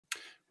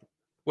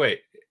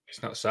Wait,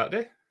 it's not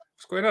Saturday?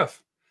 What's going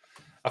off?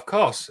 Of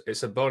course,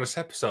 it's a bonus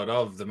episode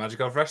of The Magic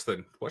of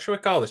Wrestling. What should we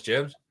call this,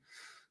 James?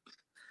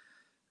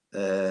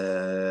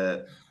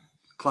 Clash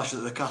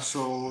at the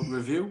Castle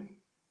review.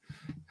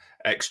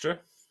 Extra?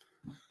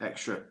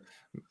 Extra.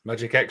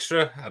 Magic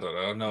Extra? I don't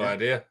know, no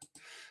idea.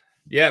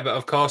 Yeah, but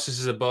of course, this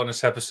is a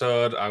bonus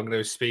episode. I'm going to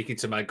be speaking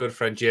to my good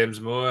friend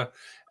James Moore,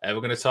 and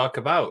we're going to talk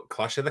about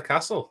Clash of the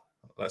Castle.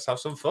 Let's have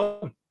some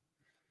fun.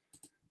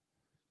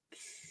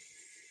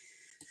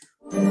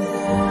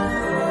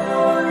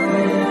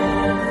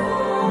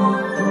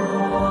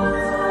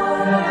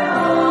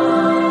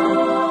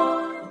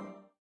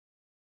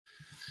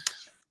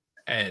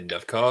 And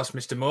of course,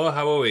 Mr. Moore,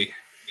 how are we?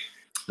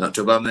 Not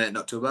too bad, mate.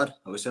 Not too bad.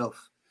 How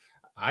yourself?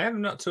 I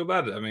am not too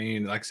bad. I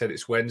mean, like I said,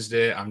 it's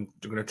Wednesday. I'm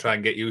going to try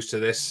and get used to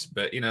this,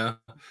 but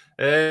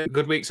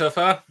good week so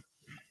far.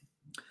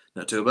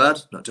 Not too bad.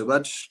 Not too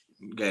bad. Just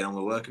getting on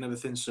with work and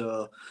everything.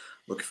 So,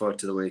 looking forward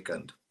to the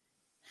weekend.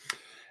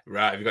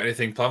 Right. Have you got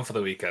anything planned for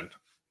the weekend?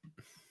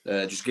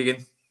 Just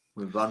gigging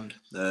with band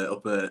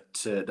up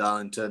at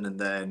Darlington and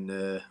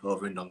then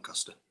over in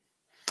Doncaster.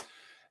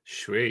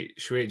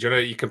 Sweet. Do you know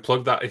you can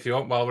plug that if you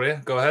want while we're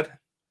here? Go ahead.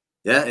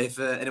 Yeah, if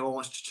anyone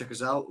wants to check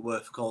us out, we're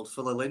called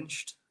Fully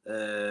Lynched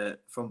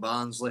from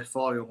Barnsley.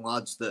 4 young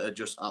lads that are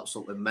just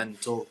absolutely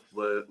mental.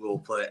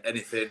 We'll play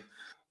anything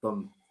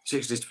from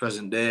 60s to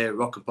present day,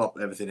 rock and pop,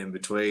 everything in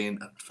between,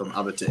 from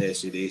ABBA to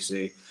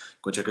AC/DC.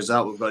 Go check us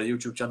out. We've got a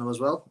YouTube channel as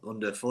well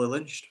under Fully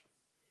Lynched.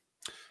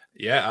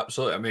 Yeah,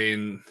 absolutely. I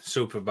mean,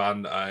 super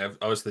band. I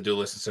obviously do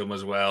listen to them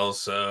as well.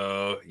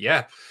 So,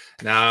 yeah.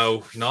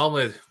 Now,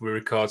 normally we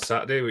record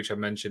Saturday, which I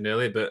mentioned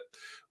earlier, but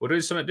we're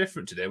doing something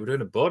different today. We're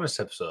doing a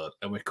bonus episode,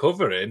 and we're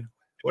covering...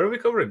 What are we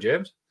covering,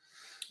 James?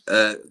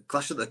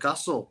 Clash at the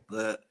Castle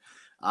that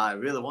I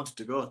really wanted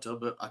to go to,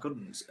 but I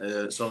couldn't.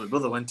 So my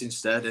brother went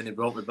instead, and he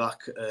brought me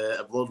back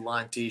a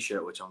Bloodline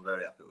T-shirt, which I'm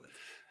very happy with.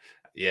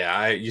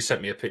 Yeah, you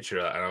sent me a picture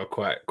of that, and I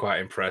was quite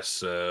impressed.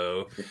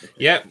 So,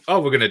 yeah,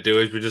 all we're going to do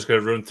is we're just going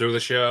to run through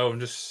the show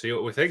and just see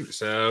what we think.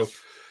 So,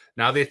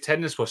 now the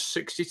attendance was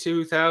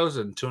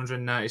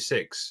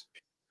 62,296.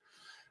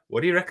 What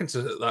do you reckon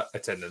to that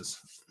attendance?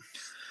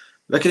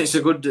 I reckon it's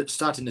a good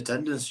starting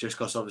attendance, just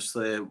because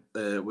obviously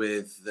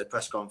with the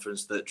press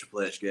conference that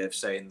Triple H gave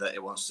saying that he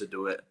wants to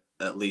do it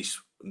at least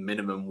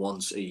minimum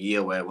once a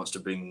year, where he wants to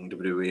bring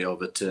WWE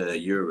over to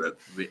Europe,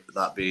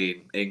 that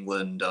being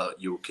England,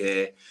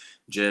 UK,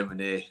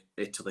 Germany,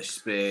 Italy,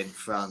 Spain,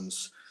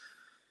 France.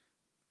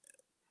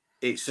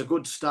 It's a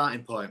good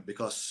starting point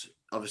because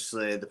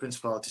obviously the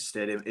Principality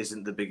Stadium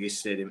isn't the biggest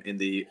stadium in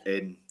the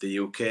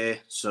UK,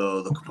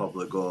 so they could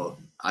probably go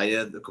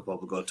higher. They could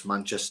probably go to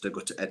Manchester, go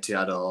to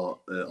Etihad or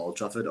Old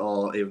Trafford,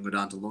 or even go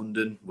down to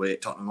London,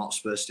 with Tottenham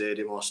Hotspur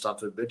Stadium or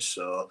Stamford Bridge.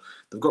 So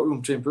they've got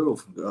room to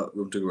improve, got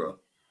room to grow.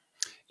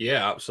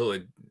 Yeah,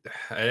 absolutely.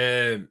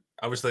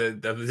 Obviously,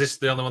 is this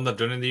the only one they've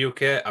done in the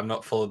UK? I'm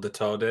not followed the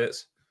tour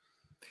dates.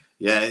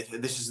 Yeah,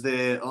 this is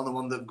the only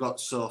one they've got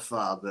so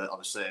far, but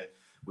obviously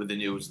with the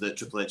news that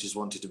Triple H has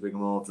wanted to bring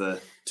them over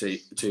to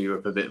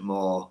Europe a bit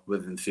more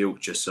within the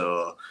future.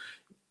 So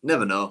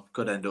never know,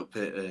 could end up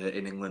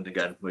in England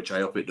again, which I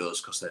hope it does,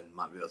 because then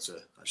might be able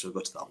to actually go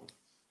to that one.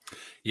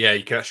 Yeah,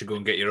 you can actually go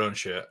and get your own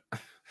shirt.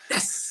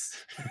 Yes!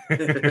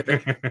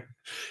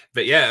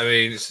 But yeah, I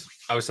mean,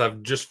 obviously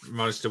I've just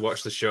managed to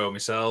watch the show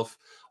myself.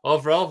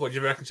 Overall, what do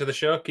you reckon to the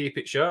show? Keep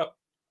it short?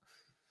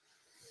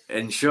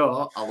 In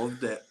short, I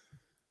loved it.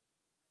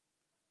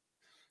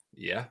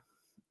 Yeah.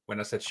 When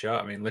I said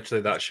short, I mean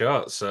literally that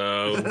short.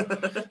 So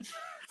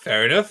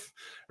fair enough.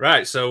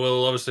 Right. So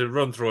we'll obviously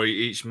run through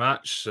each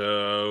match.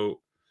 So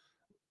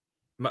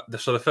the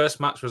first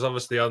match was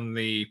obviously on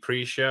the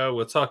pre-show.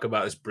 We'll talk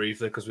about this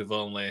briefly because we've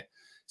only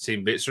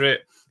seen bits of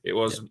it. It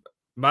was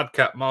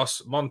Madcap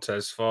Moss,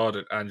 Montez Ford,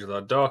 and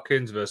Angelo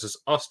Dawkins versus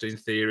Austin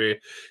Theory,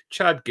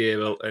 Chad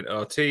Gable, and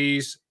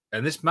Ortiz.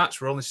 And this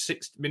match were only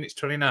 6 minutes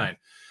 29.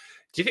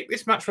 Do you think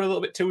this match were a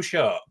little bit too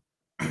short?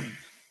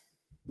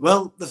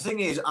 Well, the thing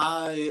is,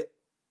 I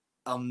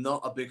am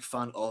not a big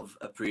fan of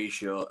a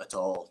pre-show at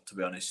all, to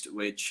be honest.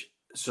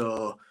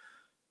 So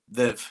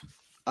they've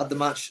had the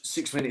match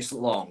 6 minutes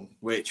long,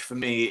 which for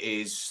me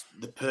is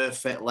the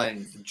perfect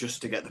length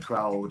just to get the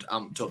crowd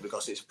amped up,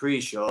 because it's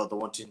pre-show. They're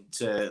wanting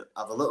to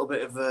have a little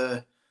bit of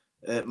a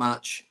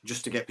match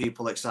just to get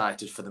people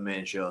excited for the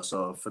main show.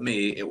 So for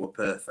me, it were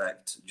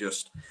perfect.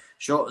 Just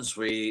short and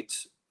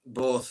sweet.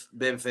 Both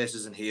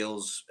babyfaces and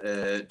heels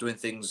doing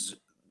things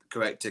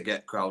correct to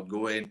get crowd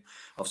going.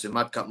 Obviously,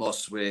 Madcap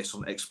Moss with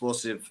some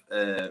explosive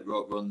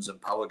rope runs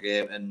and power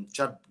game, and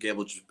Chad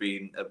Gable just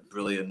being a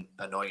brilliant,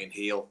 annoying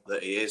heel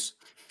that he is.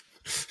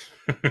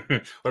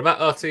 What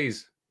about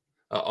Ortiz?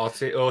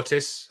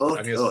 Otis?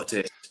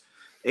 Otis.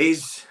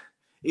 He's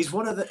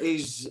one of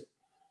the...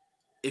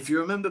 If you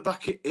remember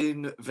back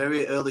in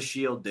very early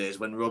Shield days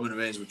when Roman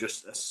Reigns was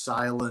just a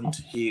silent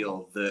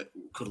heel that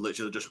could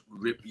literally just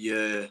rip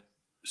your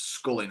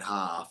skull in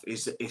half,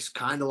 it's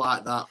kind of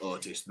like that,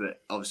 Otis,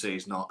 but obviously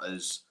he's not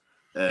as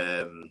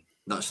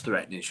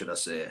threatening, should I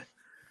say.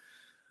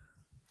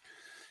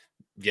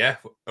 Yeah.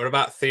 What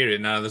about Theory?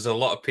 Now, there's a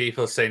lot of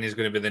people saying he's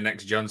going to be the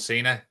next John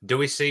Cena. Do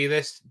we see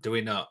this? Do we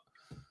not?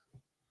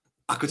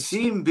 I could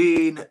see him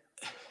being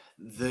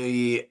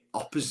the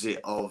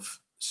opposite of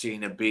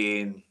Cena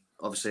being.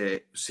 Obviously,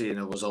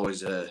 Cena was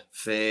always a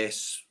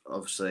face.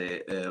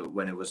 Obviously,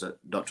 when he was at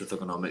Dr.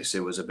 Thugonomics, he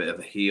was a bit of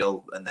a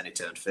heel, and then he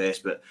turned face.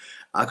 But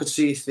I could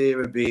see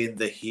Theory being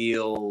the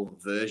heel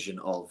version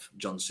of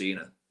John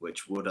Cena,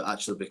 which would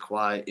actually be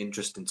quite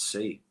interesting to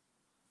see.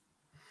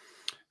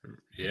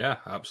 Yeah,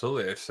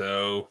 absolutely.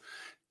 So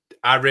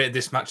I rated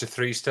this match a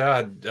 3-star.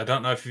 I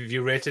don't know if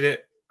you rated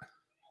it.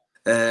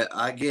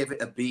 I gave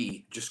it a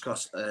B just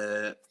because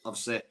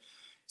obviously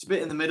it's a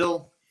bit in the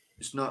middle.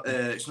 It's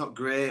not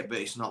great, but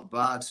it's not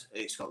bad.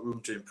 It's got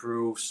room to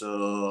improve.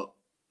 So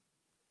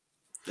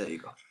there you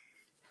go.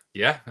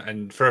 Yeah,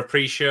 and for a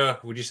pre-show,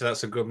 would you say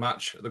that's a good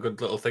match, a good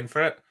little thing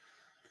for it?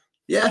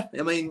 Yeah,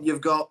 I mean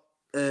you've got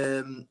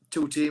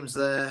two teams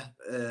there.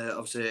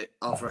 Obviously,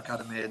 Alpha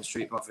Academy and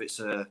Street Profits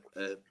are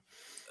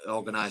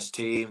organised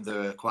team.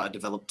 They're quite a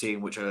developed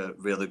team, which are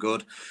really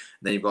good.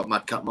 Then you've got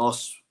Madcap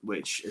Moss,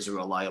 which is a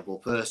reliable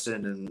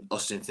person, and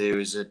Austin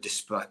Theory is a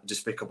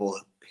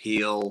despicable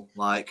heel,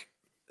 like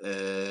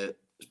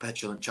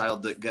petulant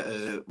child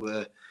that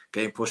were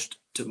getting pushed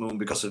to the moon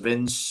because of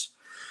Vince.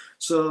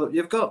 So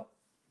you've got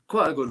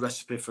quite a good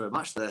recipe for a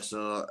match there.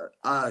 So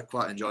I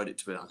quite enjoyed it,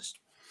 to be honest.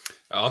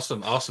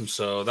 Awesome.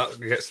 So that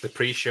gets the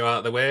pre-show out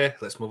of the way.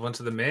 Let's move on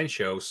to the main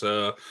show.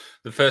 So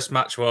the first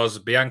match was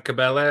Bianca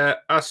Belair,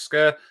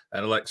 Asuka,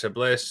 and Alexa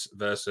Bliss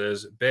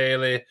versus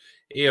Bayley,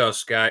 Io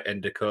Sky,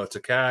 and Dakota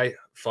Kai,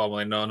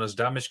 formerly known as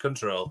Damage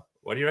Control.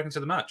 What do you reckon to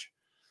the match?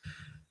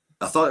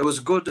 I thought it was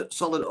a good,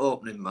 solid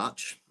opening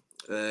match.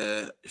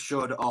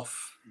 Showed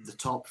off the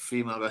top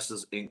female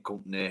wrestlers in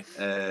company.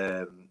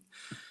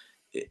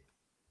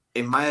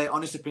 In my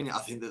honest opinion, I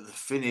think that the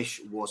finish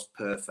was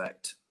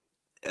perfect.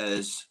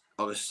 As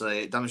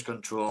obviously, Damage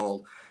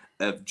Control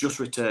have just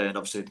returned.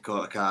 Obviously,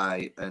 Dakota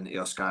Kai and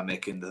Io Sky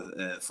making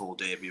the full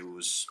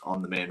debuts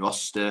on the main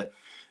roster.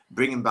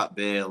 Bringing back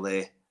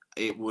Bayley,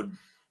 it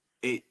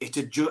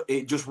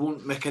just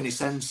wouldn't make any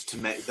sense to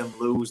make them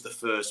lose the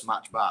first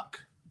match back,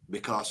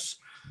 because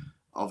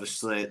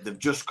obviously they've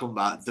just come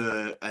back.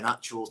 They're an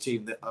actual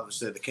team that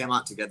obviously they came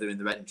out together in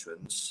their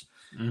entrance.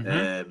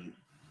 Mm-hmm.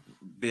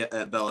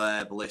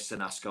 Belair, Bliss,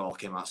 and Asuka all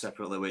came out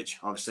separately, which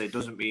obviously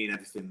doesn't mean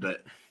everything,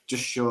 but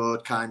just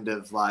showed kind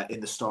of like in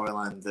the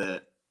storyline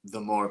that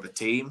they're more of a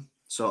team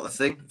sort of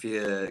thing, if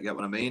you get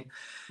what I mean.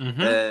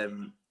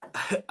 Mm-hmm.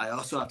 I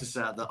also have to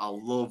say that I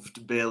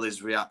loved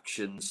Bayley's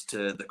reactions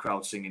to the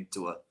crowd singing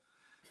to her.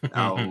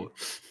 How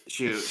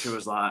she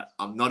was like,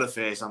 "I'm not a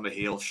face, I'm a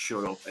heel,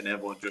 shut up," and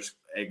everyone just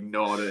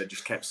ignored her,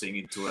 just kept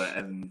singing to her,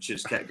 and she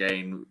just kept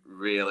getting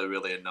really,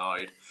 really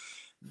annoyed.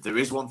 There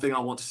is one thing I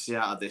want to see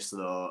out of this,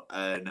 though,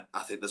 and I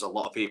think there's a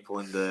lot of people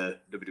in the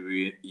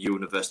WWE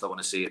universe that want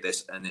to see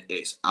this, and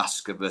it's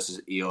Asuka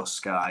versus Io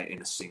Sky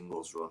in a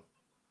singles run.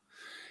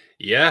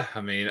 Yeah, I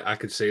mean, I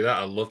could see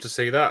that. I'd love to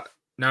see that.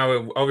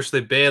 Now,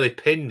 obviously, Bayley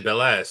pinned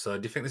Belair, so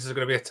do you think this is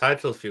going to be a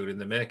title feud in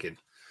the making?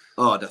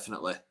 Oh,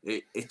 definitely.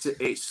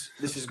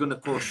 This is going to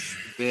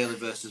push Bayley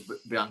versus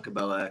Bianca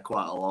Belair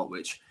quite a lot,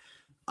 which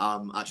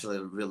I'm actually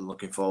really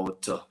looking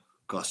forward to,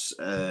 because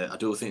I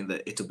do think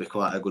that it'll be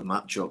quite a good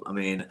matchup. I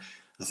mean,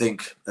 I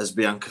think as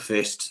Bianca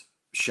faced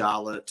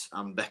Charlotte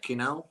and Becky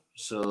now,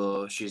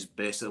 so she's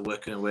basically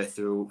working her way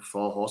through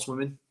 4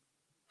 horsewomen.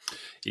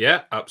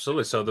 Yeah,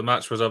 absolutely. So the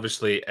match was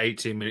obviously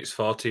 18 minutes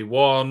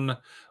 41.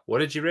 What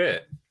did you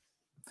rate?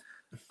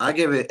 I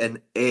give it an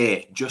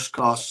A just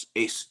because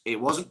it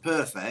wasn't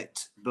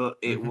perfect, but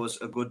it was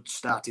a good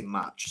starting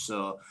match.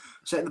 So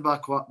setting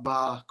the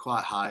bar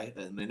quite high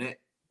at the minute,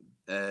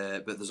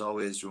 but there's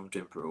always room to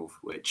improve,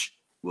 which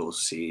we'll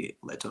see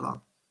later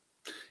on.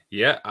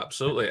 Yeah,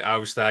 absolutely.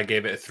 Obviously, I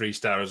gave it a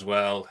 3-star as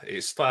well.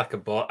 It's like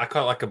I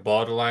call it like a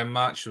borderline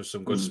match with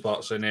some good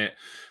spots in it,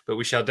 but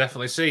we shall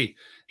definitely see.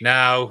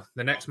 Now,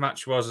 the next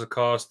match was, of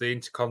course, the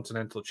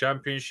Intercontinental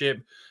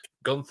Championship,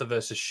 Gunther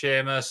versus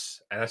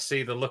Sheamus, and I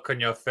see the look on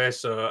your face,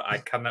 so I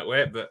cannot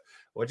wait. But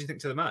what do you think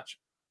to the match?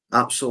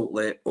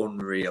 Absolutely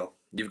unreal.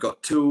 You've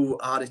got two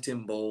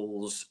hard-hitting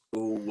bulls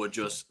who were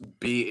just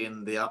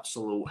beating the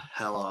absolute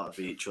hell out of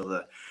each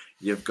other.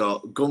 You've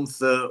got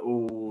Gunther,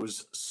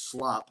 who's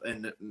slap,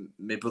 and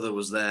my brother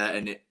was there,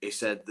 and he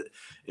said that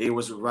he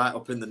was right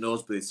up in the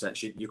nosebleed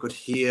section. You could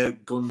hear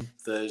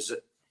Gunther's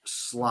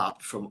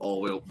slap from all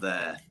the way up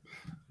there.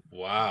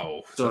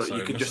 Wow! So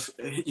you could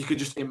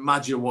just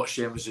imagine what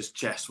Sheamus's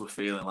chest was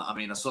feeling like. I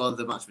mean, I saw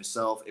the match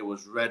myself. It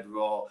was red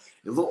raw.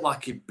 It looked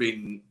like he'd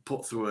been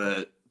put through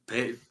a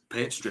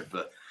paint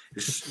stripper.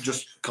 It's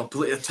just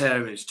completely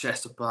tearing his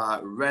chest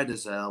apart, red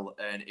as hell,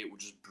 and it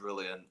was just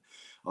brilliant.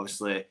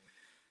 Obviously,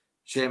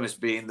 Sheamus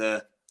being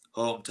the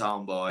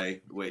hometown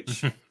boy,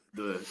 which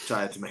they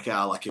tried to make it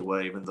out like he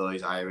were, even though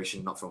he's Irish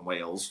and not from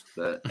Wales.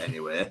 But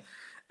anyway,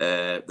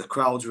 the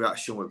crowd's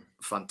reaction were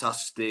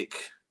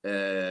fantastic.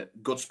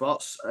 Good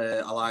spots.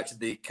 I liked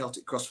the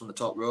Celtic cross from the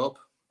top rope,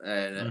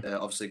 and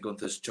obviously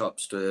Gunther's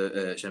chops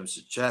to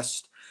Sheamus'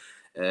 chest.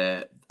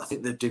 I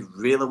think they did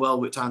really well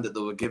with time that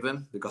they were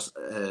given, because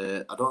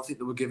I don't think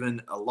they were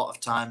given a lot of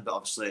time, but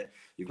obviously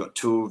you've got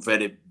two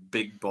very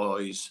big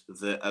boys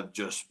that have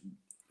just,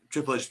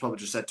 Triple H probably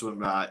just said to him,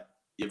 right,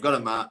 you've got a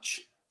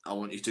match, I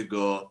want you to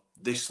go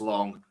this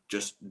long,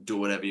 just do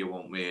whatever you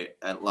want with it.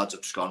 And lads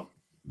have just gone,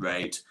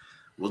 right,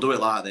 we'll do it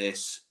like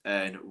this,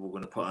 and we're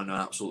going to put on an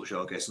absolute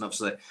showcase. And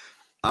obviously,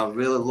 I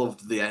really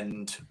loved the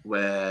end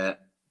where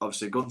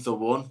obviously Gunther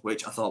won,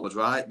 which I thought was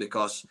right,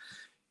 because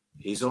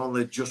he's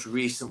only just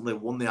recently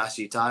won the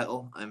IC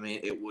title. I mean,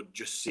 it would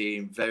just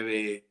seem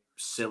very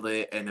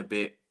silly and a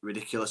bit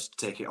ridiculous to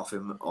take it off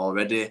him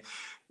already.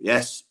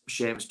 Yes,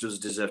 Sheamus does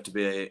deserve to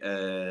be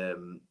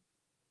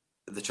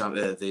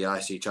the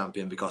IC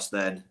champion, because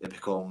then it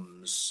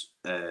becomes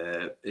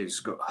he's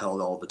got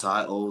held all the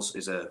titles.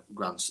 He's a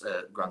Grand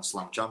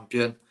Slam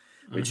champion,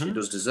 which he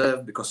does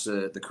deserve because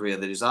of the career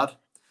that he's had.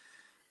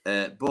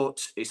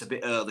 But it's a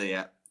bit early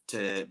yet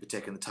to be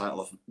taking the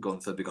title off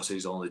Gunther, because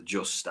he's only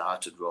just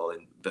started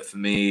rolling. But for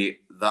me,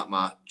 that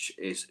match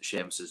is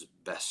Sheamus's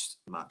best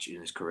match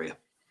in his career.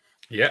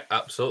 Yeah,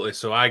 absolutely.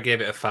 So I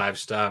gave it a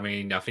 5-star. I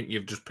mean, I think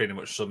you've just pretty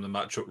much summed the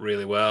match up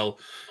really well.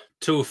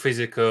 Two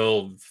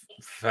physical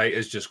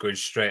fighters just going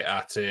straight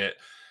at it.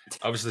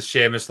 Obviously,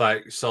 Sheamus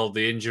solved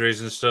the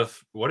injuries and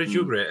stuff. What did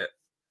you rate it?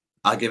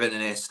 I give it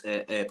an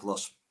A+.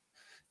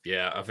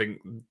 Yeah, I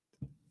think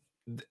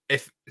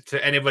if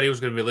to anybody who's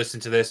going to be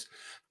listening to this,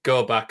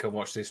 go back and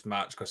watch this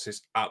match, because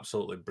it's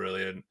absolutely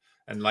brilliant.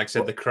 And like I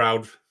said, the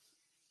crowd.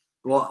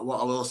 What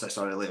I will say,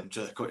 sorry, Liam,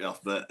 to cut you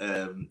off, but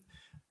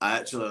I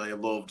actually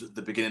loved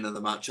the beginning of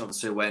the match.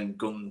 Obviously, when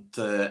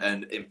Gunther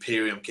and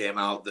Imperium came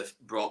out, they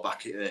brought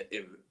back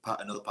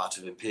another part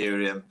of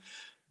Imperium.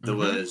 There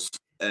was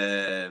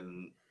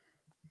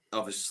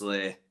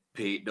obviously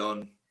Pete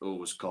Dunne, who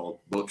was called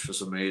Butch for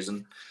some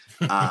reason,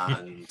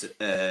 and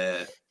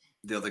the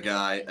other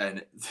guy,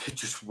 and they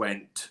just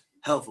went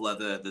hell for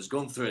leather. There's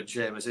Gunther and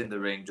Sheamus in the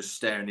ring, just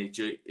staring at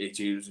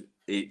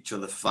each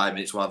other for 5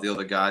 minutes, while the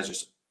other guys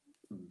just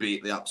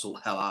beat the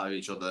absolute hell out of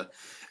each other.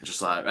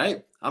 Just like,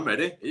 right, I'm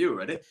ready. Are you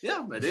ready? Yeah,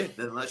 I'm ready.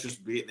 Then let's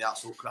just beat the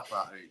absolute crap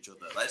out of each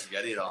other. Let's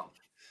get it on.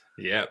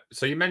 Yeah.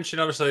 So you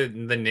mentioned obviously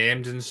the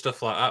names and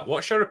stuff like that.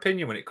 What's your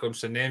opinion when it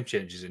comes to name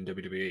changes in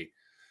WWE?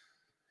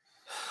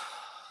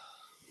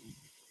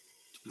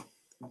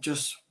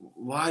 Just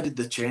why did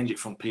they change it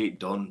from Pete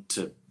Dunne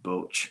to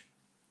Butch?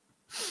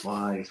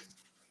 Why?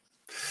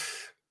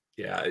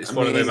 Yeah, it's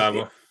one of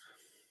them.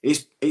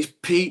 It's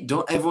Pete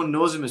Dunne. Everyone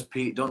knows him as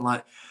Pete Dunne.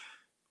 Like,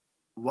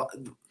 what?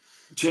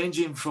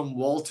 Changing from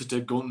Walter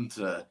to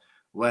Gunther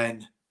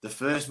when the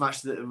first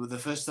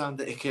time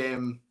that he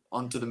came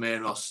onto the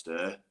main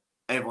roster,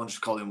 everyone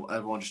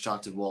just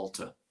chanted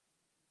Walter.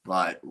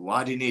 Like,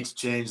 why do you need to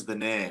change the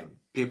name?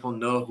 People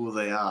know who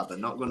they are. They're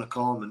not going to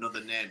call him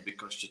another name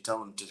because you tell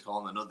them to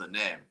call him another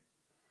name.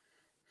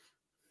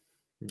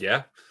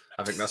 Yeah,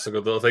 I think that's a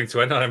good little thing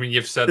to end on. I mean,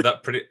 you've said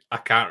that I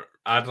can't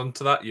add on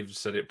to that. You've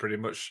said it pretty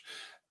much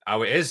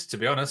how it is, to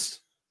be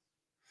honest.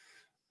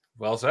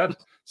 Well said.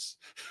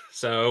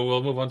 So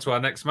we'll move on to our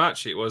next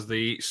match. It was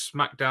the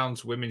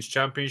SmackDown's Women's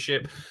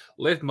Championship.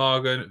 Liv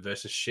Morgan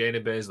versus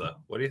Shayna Baszler.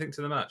 What do you think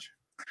to the match?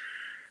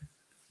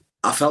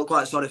 I felt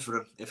quite sorry for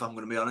him, if I'm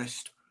going to be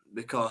honest,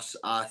 because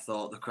I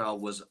thought the crowd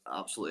was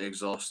absolutely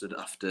exhausted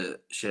after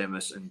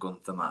Sheamus and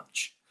Gunther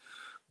match.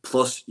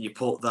 Plus, you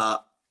put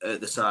that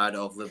at the side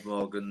of Liv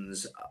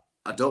Morgan's,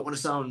 I don't want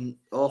to sound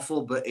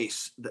awful, but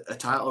a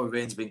title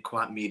reign's been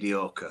quite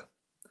mediocre.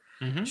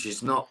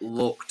 She's not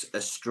looked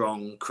a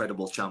strong,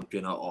 credible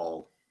champion at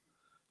all.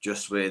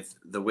 Just with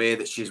the way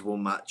that she's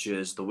won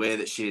matches, the way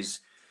that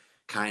she's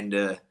kind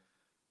of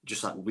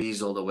just like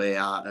weaseled away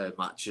at her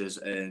matches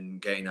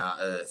and getting at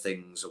her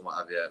things and what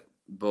have you.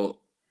 But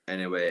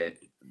anyway,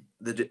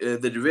 they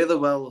did really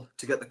well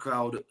to get the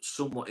crowd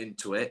somewhat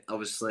into it.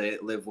 Obviously,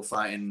 Liv were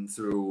fighting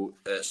through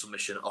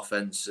submission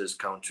offenses,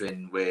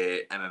 countering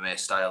with MMA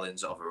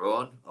stylings of her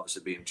own,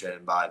 obviously being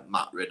trained by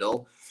Matt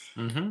Riddle.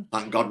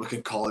 Thank God we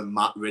can call him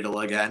Matt Riddle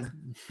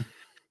again.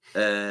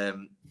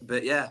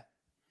 But yeah,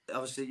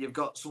 obviously you've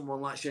got someone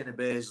like Shayna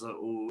Baszler,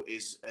 who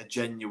is a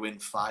genuine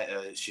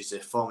fighter. She's a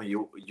former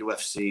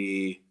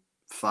UFC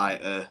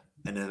fighter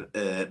and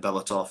a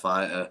Bellator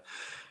fighter.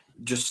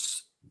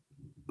 Just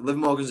Liv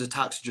Morgan's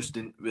attacks just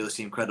didn't really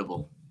seem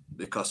credible,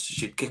 because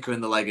she'd kick her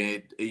in the leg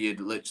and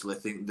you'd literally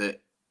think that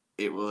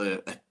it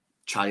were a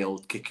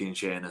child kicking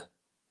Shayna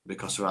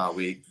because of how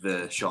weak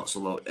the shots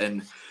are.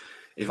 And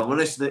if I'm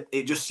honest,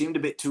 it just seemed a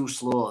bit too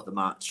slow, the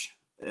match.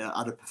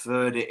 I'd have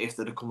preferred it if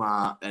they'd have come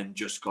out and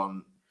just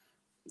gone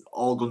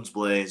all guns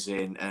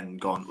blazing and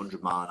gone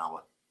 100 mile an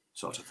hour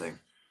sort of thing.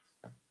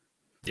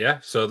 Yeah,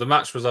 so the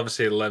match was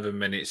obviously 11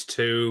 minutes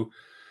too.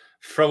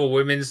 From a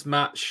women's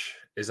match,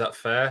 is that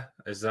fair?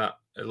 Is that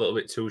a little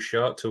bit too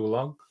short, too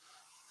long?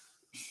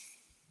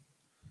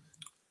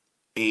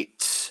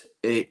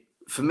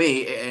 For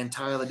me, it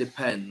entirely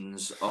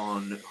depends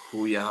on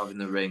who you have in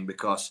the ring,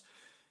 because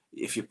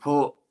if you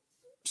put,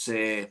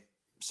 say,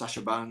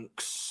 Sasha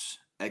Banks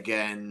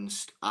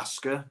against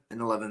Asuka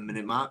in an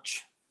 11-minute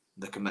match,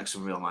 they can make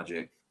some real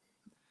magic.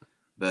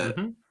 But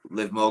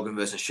Liv Morgan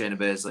versus Shayna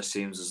Baszler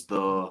seems as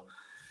though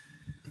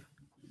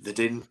they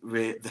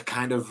they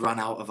kind of ran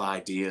out of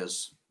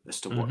ideas as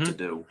to what to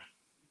do.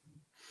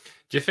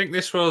 Do you think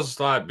this was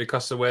like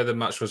because the way the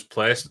match was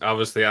placed,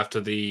 obviously after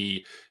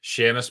the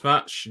Sheamus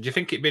match? Do you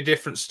think it'd be a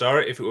different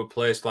story if it were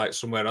placed like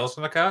somewhere else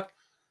on the card?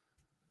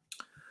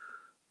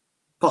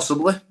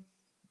 Possibly,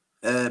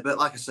 but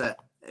like I said,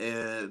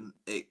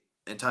 it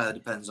entirely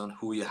depends on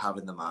who you have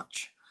in the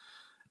match.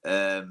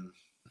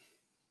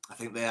 I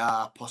think they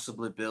are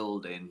possibly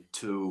building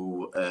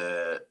to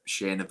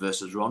Shayna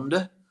versus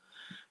Ronda,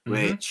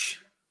 which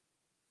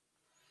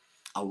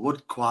I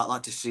would quite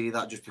like to see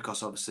that, just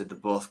because obviously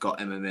they've both got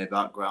MMA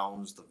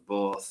backgrounds. They're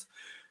both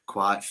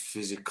quite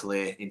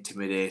physically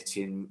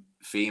intimidating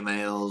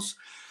females.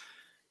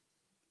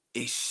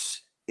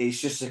 It's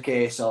just a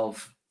case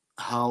of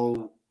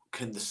how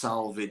can they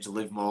salvage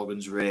Liv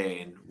Morgan's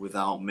reign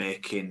without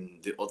making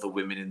the other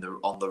women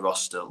on the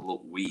roster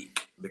look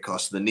weak,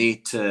 because they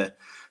need to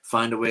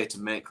find a way to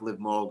make Liv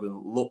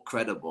Morgan look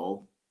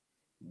credible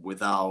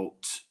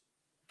without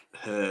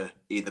her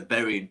either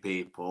burying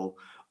people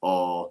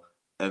or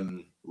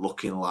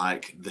looking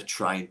like they're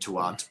trying too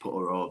hard to put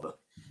her over.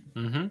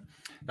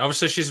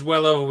 Obviously, she's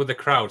well over with the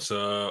crowd.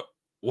 So,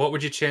 what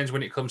would you change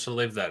when it comes to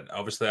Liv then?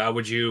 Obviously, how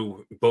would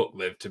you book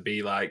Liv to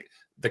be like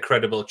the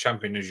credible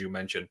champion, as you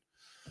mentioned?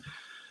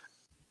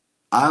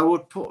 I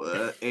would put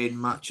her in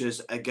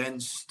matches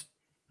against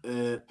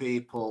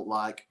people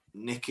like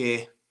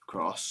Nikki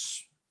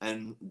Cross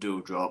and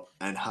Doudrop,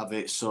 and have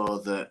it so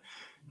that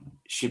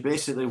she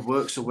basically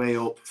works her way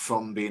up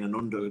from being an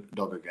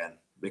underdog again,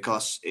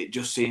 because it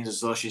just seems as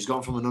though she's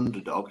gone from an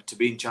underdog to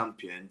being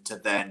champion to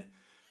then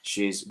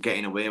she's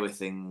getting away with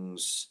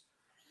things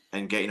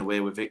and getting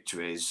away with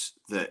victories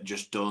that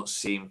just don't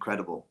seem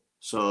credible.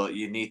 So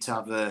you need to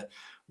have her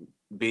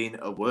being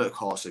a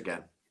workhorse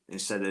again,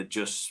 instead of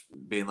just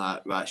being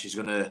like, right, she's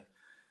going to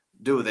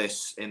do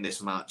this in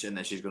this match and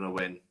then she's going to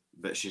win,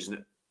 but she's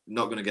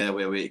not going to get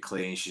away with it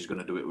clean. She's going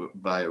to do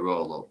it by a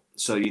roll-up.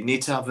 So you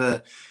need to have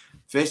her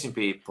facing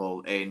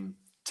people in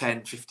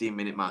 10,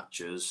 15-minute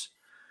matches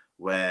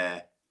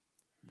where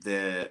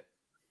they're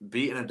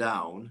beating her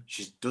down,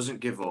 she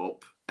doesn't give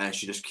up, and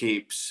she just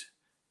keeps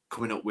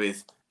coming up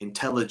with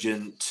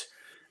intelligent,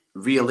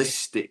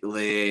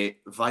 realistically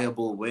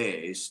viable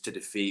ways to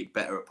defeat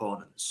better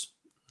opponents.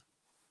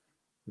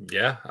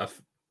 Yeah, I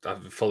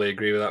fully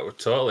agree with that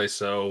totally.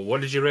 So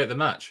what did you rate the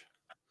match?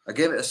 I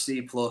gave it a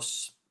C+,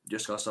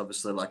 just because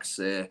obviously, like I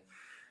say,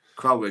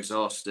 crowd were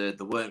exhausted.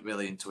 They weren't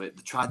really into it.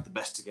 They tried the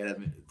best to get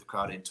the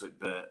crowd into it,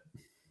 but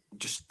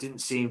just didn't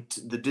seem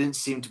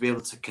to be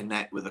able to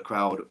connect with the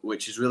crowd,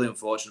 which is really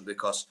unfortunate,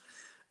 because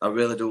I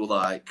really do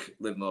like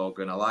Liv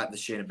Morgan. I like the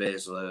Shayna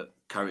Baszler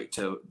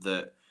character,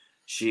 that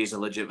she's a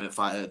legitimate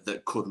fighter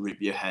that could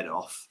rip your head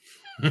off.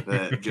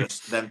 But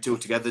just them two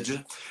together,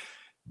 just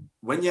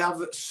when you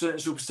have certain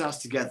superstars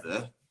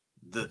together,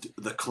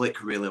 the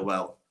click really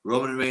well.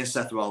 Roman Reigns,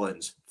 Seth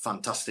Rollins,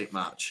 fantastic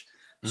match.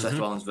 Seth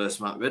Rollins versus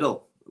Matt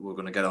Riddle. We're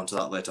going to get onto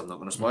that later. I'm not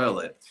going to spoil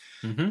it.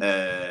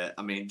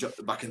 I mean,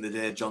 back in the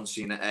day, John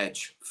Cena,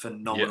 Edge,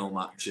 phenomenal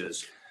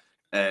matches.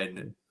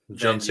 And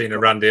John Cena,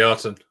 Randy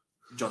Orton.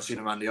 John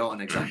Cena, Randy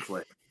Orton,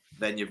 exactly.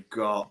 Then you've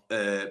got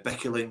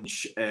Becky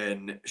Lynch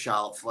and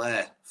Charlotte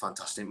Flair,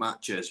 fantastic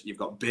matches. You've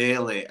got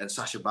Bayley and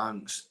Sasha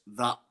Banks.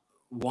 That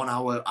 1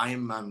 hour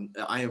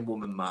Iron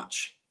Woman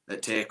match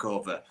at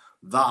TakeOver,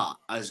 that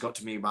has got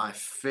to be my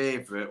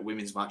favourite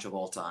women's match of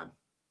all time.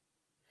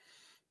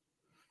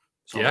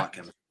 So yeah.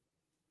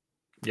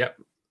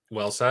 Yep.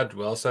 Well said.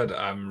 Well said.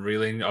 I'm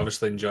really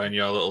obviously enjoying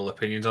your little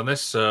opinions on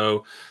this.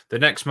 So the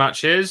next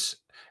match is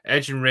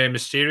Edge and Rey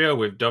Mysterio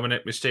with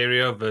Dominik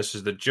Mysterio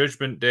versus the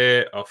Judgment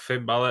Day of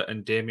Finn Balor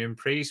and Damian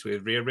Priest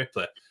with Rhea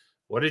Ripley.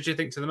 What did you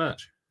think to the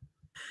match?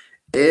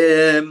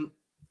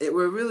 It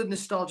was a really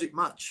nostalgic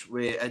match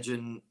with Edge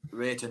and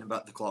Rey turning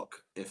back the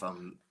clock, if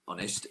I'm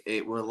honest.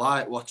 It was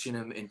like watching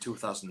them in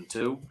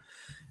 2002.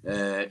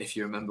 If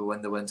you remember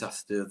when they went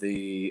after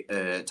the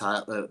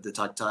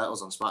tag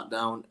titles on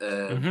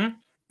SmackDown,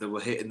 they were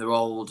hitting their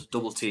old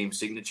double team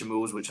signature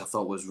moves, which I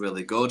thought was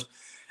really good.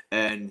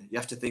 And you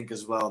have to think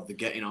as well, they're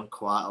getting on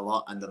quite a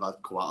lot, and they've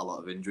had quite a lot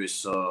of injuries.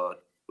 So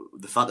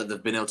the fact that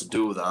they've been able to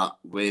do that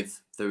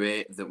with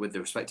the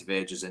respective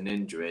ages and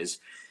injuries,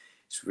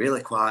 it's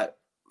really quite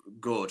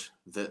good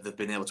that they've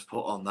been able to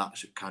put on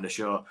that kind of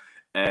show.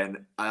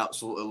 And I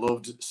absolutely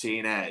loved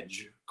seeing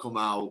Edge come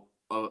out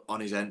on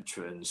his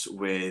entrance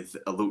with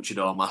a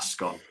luchador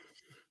mask on.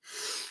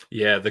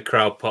 Yeah, the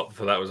crowd pop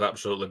for that was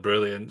absolutely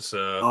brilliant.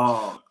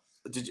 So,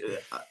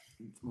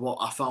 what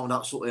I found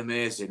absolutely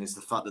amazing is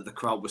the fact that the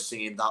crowd was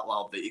singing that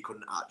loud that you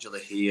couldn't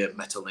actually hear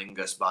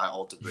Metalingus by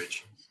Alter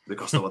Bridge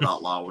because they were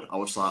that loud. I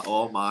was like,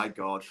 oh my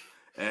God.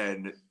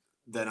 And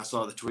then I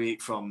saw the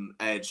tweet from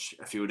Edge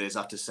a few days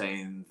after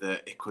saying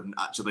that he couldn't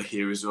actually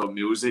hear his own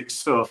music.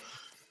 So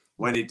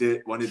when he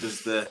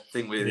does the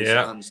thing with his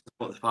hands to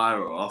put the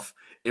pyro off,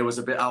 it was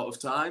a bit out of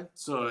time.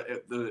 So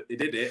he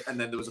did it, and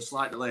then there was a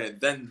slight delay,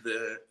 and then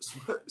the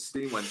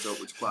steam went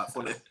up, which is quite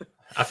funny.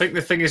 I think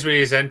the thing is with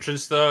his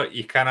entrance, though,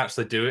 you can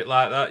actually do it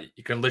like that.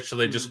 You can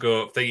literally just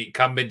go, think it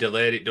can be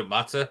delayed, it doesn't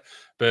matter.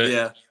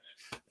 But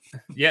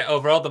yeah,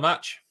 overall, the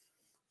match.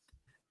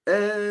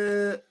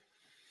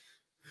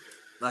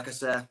 Like I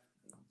said,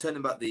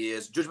 turning back the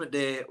years, Judgment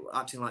Day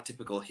acting like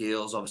typical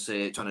heels,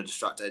 obviously trying to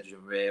distract Edge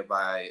and Rhea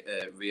by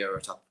Rhea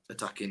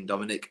attacking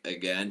Dominik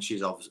again.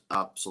 She's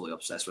absolutely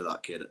obsessed with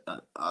that kid.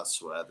 I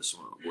swear, there's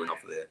something going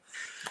off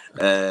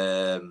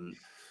there.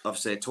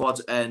 Obviously,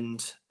 towards the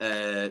end,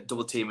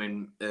 double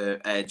teaming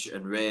Edge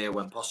and Rhea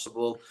when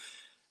possible.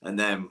 And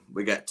then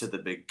we get to the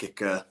big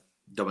kicker,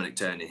 Dominik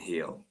turning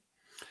heel.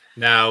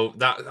 Now,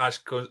 that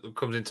actually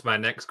comes into my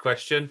next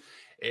question.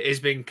 It has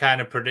been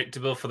kind of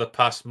predictable for the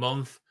past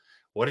month.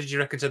 What did you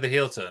reckon to the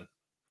heel turn?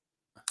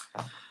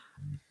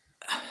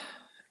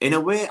 In a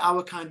way, I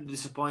was kind of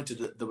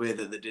disappointed at the way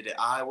that they did it.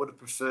 I would have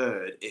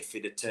preferred if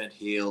it had turned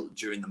heel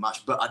during the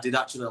match, but I did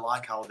actually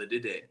like how they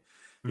did it.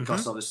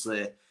 Because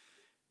obviously,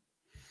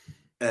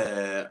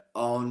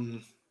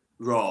 on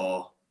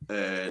Raw,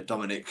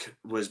 Dominik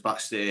was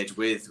backstage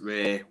with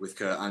Ray, with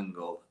Kurt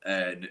Angle,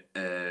 and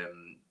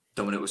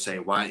Dominik was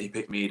saying, "Why don't you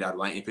pick me, Dad?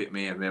 Why don't you pick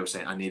me?" And Ray was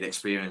saying, "I need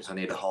experience. I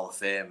need a Hall of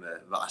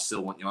Famer, but I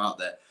still want you out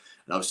there."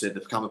 And obviously,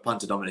 the camera pan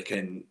to Dominik,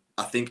 and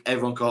I think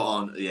everyone caught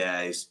on.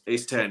 Yeah,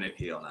 he's turning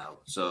heel now.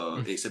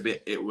 So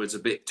it was a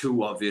bit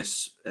too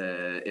obvious,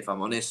 if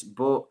I'm honest.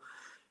 But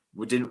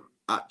we didn't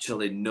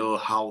actually know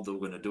how they were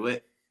going to do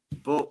it.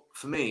 But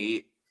for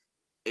me,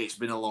 it's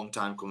been a long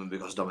time coming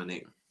because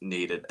Dominik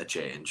needed a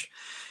change.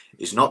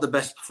 He's not the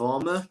best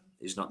performer.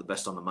 He's not the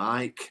best on the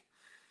mic.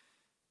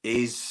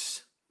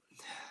 If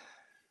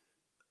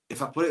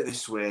I put it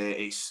this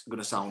way, it's going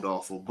to sound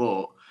awful,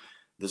 but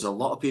there's a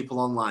lot of people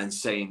online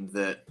saying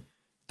that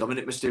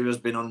Dominik Mysterio's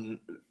been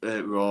on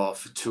Raw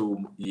for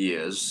 2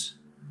 years,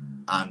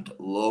 and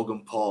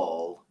Logan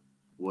Paul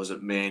was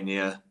at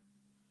Mania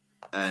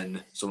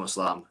and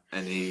SummerSlam,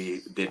 and he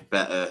did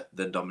better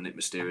than Dominik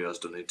Mysterio's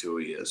done in 2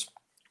 years.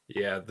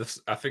 Yeah,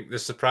 I think the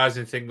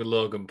surprising thing with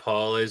Logan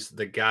Paul is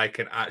the guy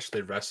can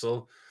actually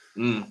wrestle.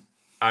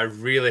 I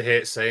really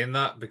hate saying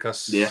that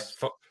because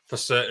for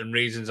certain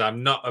reasons,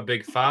 I'm not a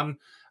big fan.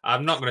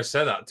 I'm not going to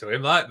say that to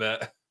him like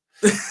that.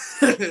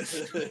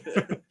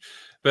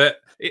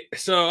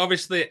 So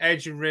obviously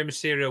Edge and Rey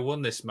Mysterio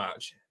won this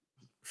match.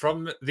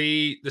 From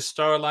the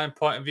storyline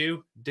point of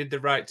view, did the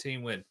right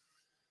team win?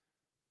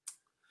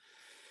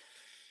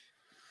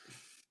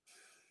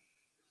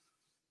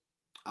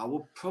 I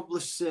would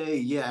probably say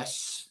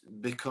yes,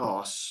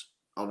 because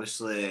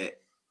obviously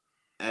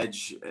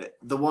Edge,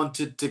 they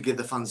wanted to give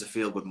the fans a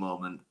feel-good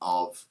moment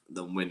of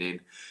them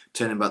winning,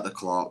 turning back the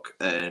clock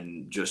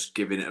and just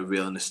giving it a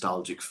real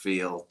nostalgic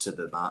feel to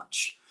the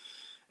match.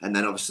 And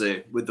then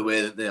obviously with the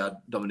way that they had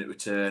Dominik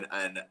return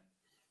and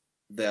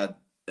they had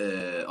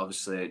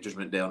obviously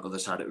Judgment Day on the other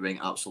side of the ring,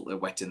 absolutely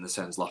wetting the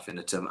Sens, laughing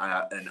at him.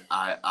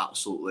 I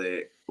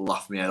absolutely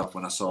laughed my head off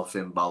when I saw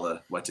Finn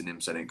Balor wetting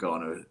him, saying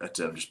going at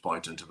him, just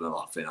pointing to him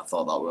laughing. I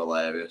thought that was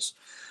hilarious.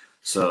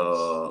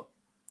 So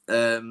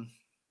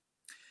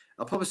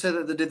I'll probably say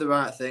that they did the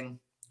right thing,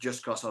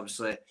 just because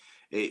obviously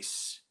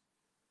it's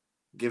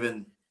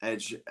given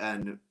Edge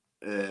and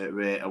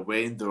Ray a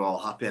win. They're all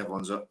happy.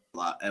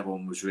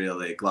 Everyone was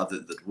really glad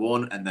that they'd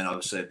won. And then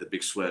obviously the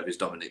big swerve is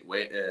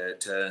Dominik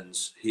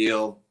turns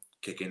heel,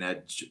 kicking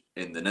Edge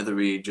in the nether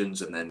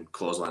regions, and then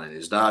clotheslining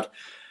his dad.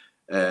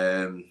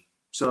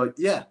 So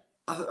yeah,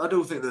 I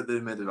do think that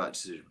they made the right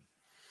decision.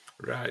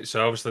 Right.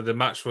 So obviously the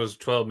match was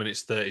 12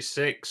 minutes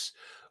 36.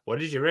 What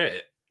did you rate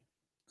it?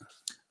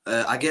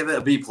 I gave it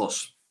a B+.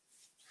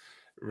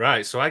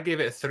 Right. So I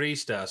gave it a 3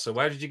 stars. So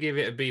why did you give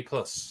it a B+?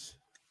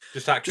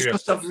 Just out of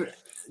curiosity.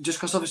 Just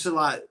because obviously,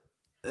 like,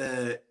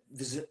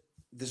 there's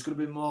going to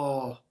be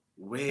more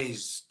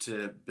ways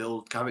to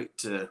build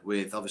character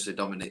with obviously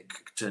Dominik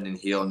turning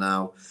heel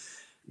now.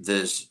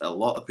 There's a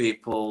lot of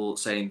people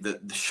saying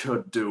that they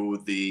should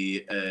do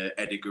the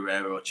Eddie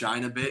Guerrero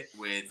China bit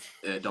with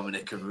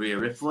Dominik and Rhea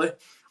Ripley,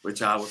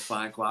 which I would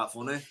find quite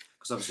funny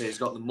because obviously he's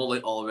got the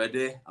mullet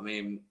already. I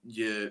mean,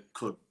 you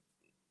could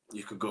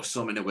go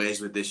so many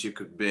ways with this. You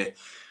could be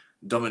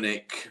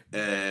Dominik.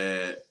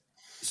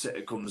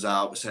 Comes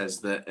out, says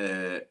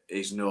that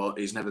he's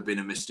never been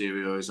a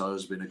Mysterio, he's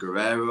always been a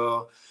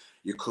Guerrero.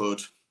 You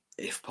could,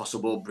 if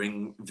possible,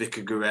 bring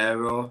Vicky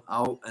Guerrero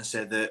out and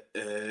say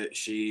that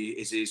she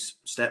is his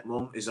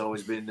stepmom, he's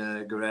always been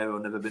a Guerrero,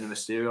 never been a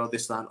Mysterio,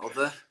 this, that, and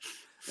other.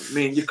 I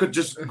mean, you could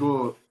just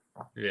go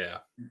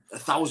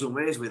 1,000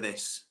 ways with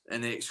this,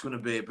 and it's going to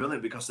be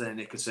brilliant because then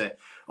they could say,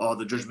 "Oh,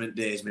 the Judgment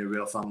Day is my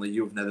real family.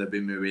 You've never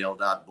been my real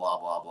dad." Blah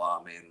blah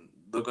blah. I mean,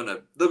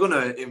 they're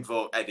gonna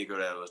invoke Eddie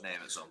Guerrero's name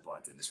at some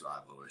point in this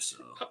rivalry.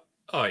 So.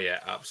 Oh yeah,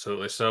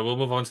 absolutely. So we'll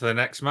move on to the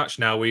next match.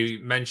 Now we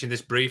mentioned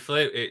this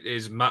briefly. It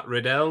is Matt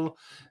Riddle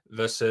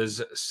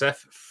versus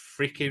Seth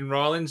freaking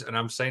Rollins, and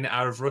I'm saying it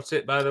out of rut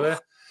it, by the way.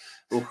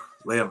 Oh,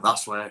 Liam,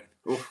 that's where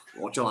Oh,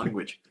 watch your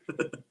language.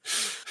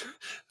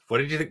 What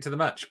did you think to the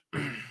match?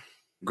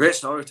 Great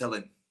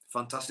storytelling.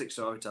 Fantastic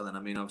storytelling.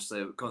 I mean,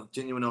 obviously,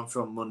 continuing on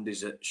from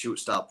Monday's Shoot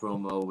Star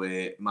promo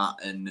with Matt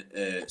and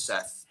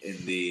Seth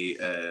in the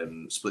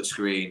split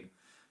screen,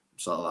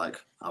 sort of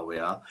like how we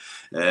are.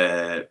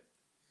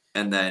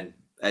 And then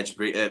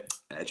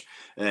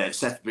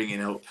Seth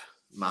bringing up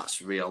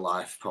Matt's real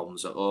life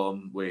problems at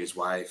home with his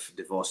wife,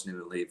 divorcing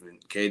him and leaving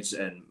kids,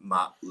 and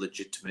Matt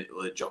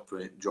legitimately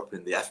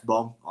dropping the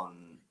F-bomb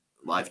on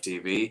live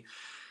TV.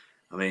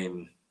 I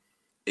mean,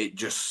 it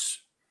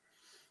just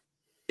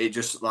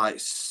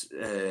like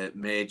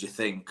made you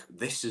think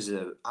this is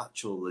an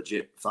actual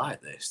legit fight.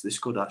 This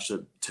could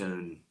actually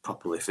turn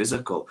properly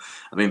physical.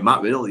 I mean,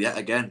 Matt Riddle yet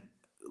again,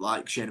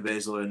 like Shayna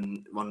Baszler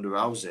and Ronda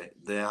Rousey,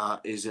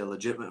 is a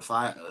legitimate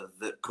fighter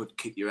that could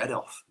kick your head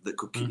off, that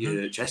could kick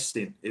your chest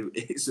in.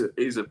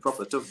 He's a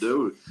proper tough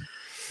dude.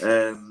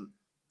 And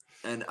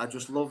I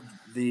just loved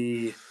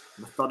the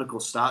methodical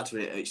start to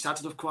it. It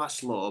started off quite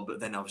slow, but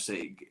then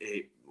obviously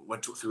it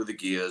went up through the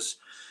gears,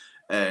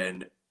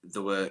 and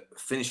there were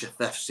finisher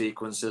theft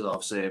sequences.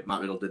 Obviously,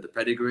 Matt Riddle did the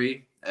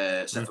pedigree.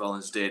 Seth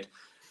Rollins did.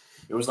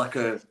 It was like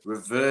a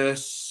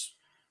reverse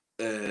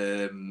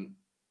of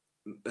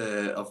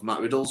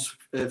Matt Riddle's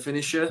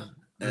finisher.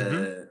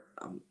 I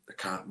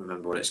can't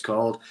remember what it's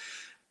called,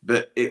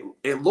 but it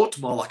looked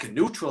more like a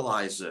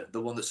neutralizer, the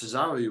one that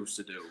Cesaro used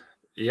to do.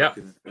 Yeah,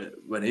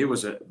 when he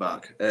was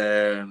back.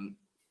 And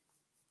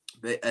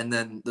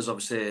then there's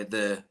obviously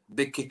the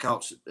big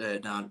kickouts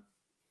down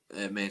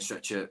main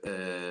stretcher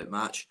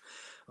match.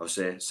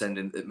 Obviously,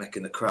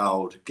 making the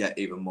crowd get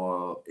even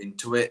more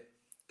into it.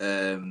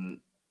 And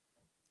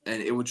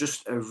it was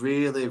just a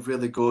really,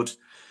 really good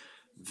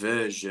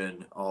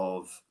version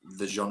of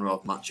the genre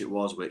of match it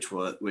was, which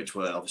were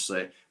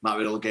obviously Matt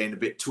Riddle getting a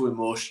bit too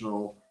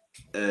emotional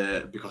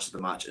because of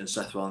the match, and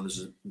Seth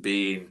Rollins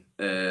being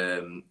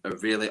a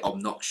really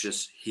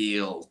obnoxious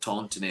heel,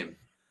 taunting him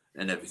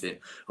and everything.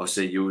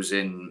 Obviously,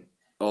 using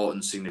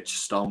Orton's signature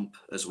stomp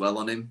as well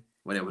on him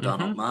when he was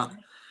down on Matt.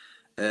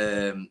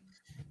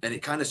 And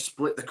it kind of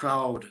split the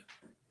crowd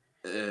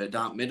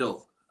down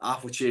middle.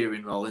 Half were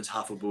cheering Rollins,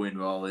 half were booing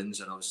Rollins,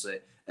 and obviously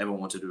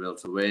everyone wanted Riddle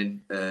to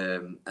win.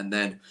 And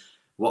then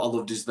what I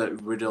loved is that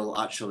Riddle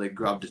actually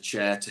grabbed a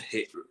chair to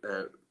hit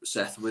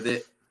Seth with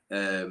it,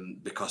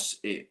 because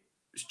it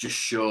just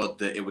showed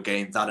that it was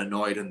getting that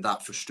annoyed and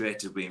that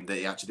frustrated with him that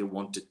he actually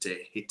wanted to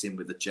hit him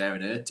with the chair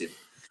and hurt him.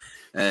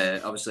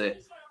 Obviously,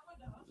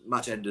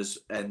 match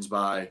ends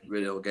by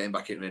Riddle getting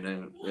back in the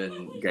ring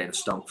and getting a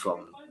stomp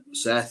from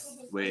Seth,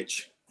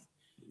 which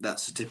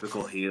that's a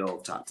typical heel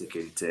tactic,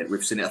 isn't it?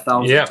 We've seen it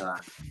 1,000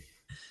 times.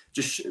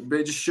 Just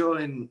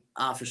showing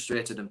how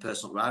frustrated and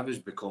personal rivals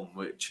become,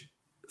 which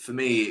for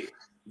me,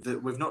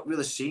 that we've not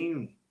really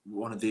seen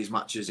one of these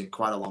matches in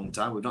quite a long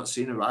time. We've not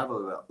seen a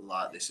rivalry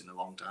like this in a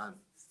long time.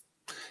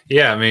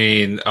 Yeah, I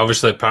mean,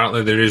 obviously,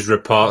 apparently there is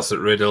reports that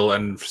Riddle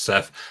and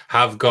Seth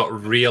have got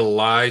real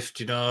life,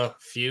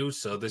 feuds.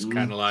 So this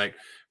kind of like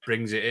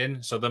brings it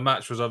in. So the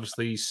match was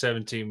obviously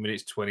 17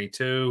 minutes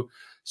 22.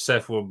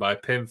 Seth won by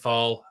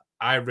pinfall.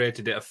 I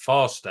rated it a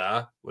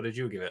 4-star. What did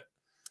you give it?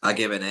 I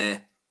gave it an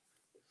A.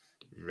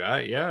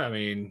 Right, yeah. I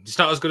mean, it's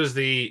not as good as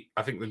the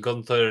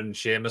Gunther and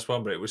Sheamus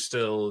one, but it was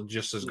still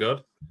just as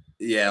good.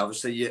 Yeah,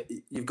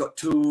 obviously you've got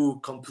two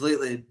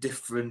completely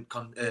different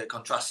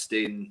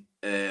contrasting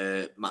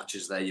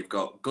matches there. You've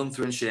got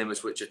Gunther and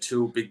Sheamus, which are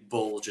two big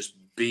bulls just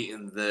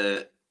beating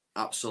the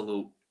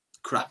absolute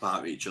crap out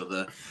of each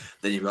other.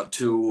 Then you've got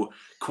two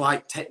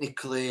quite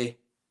technically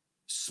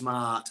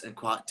smart and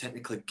quite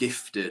technically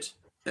gifted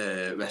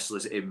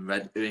wrestlers in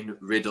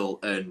Riddle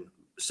and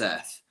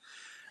Seth.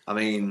 I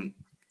mean,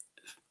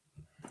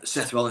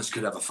 Seth Rollins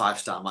could have a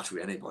 5-star match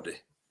with anybody.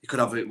 You could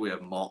have it with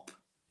a mop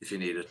if you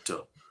needed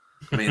to.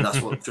 I mean, that's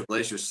what Triple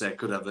H used to say.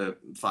 Could have a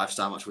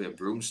 5-star match with a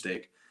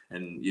broomstick,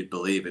 and you'd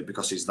believe it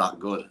because he's that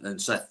good.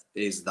 And Seth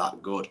is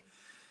that good.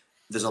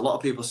 There's a lot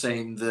of people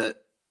saying that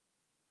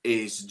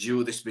he's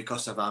due this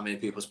because of how many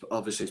people.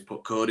 Obviously, he's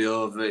put Cody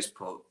over, he's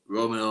put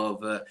Roman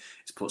over,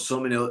 he's put so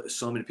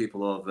many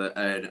people over,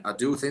 and I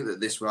do think that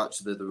this was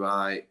actually the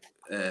right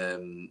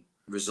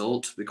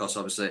result, because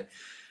obviously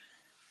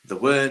they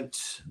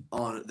weren't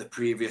on the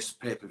previous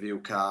pay-per-view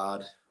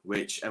card,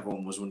 which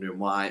everyone was wondering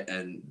why,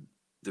 and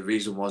the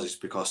reason is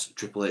because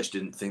Triple H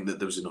didn't think that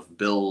there was enough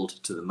build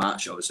to the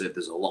match. Obviously,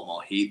 there's a lot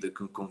more heat that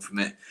could come from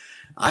it.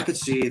 I could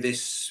see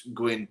this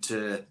going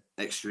to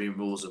Extreme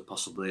Rules and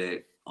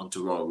possibly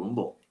onto Royal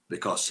Rumble,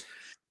 because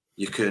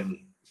you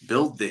can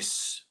build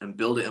this and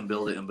build it and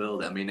build it and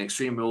build it. I mean,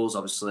 Extreme Rules,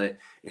 obviously,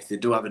 if they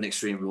do have an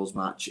Extreme Rules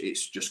match,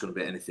 it's just going to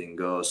be anything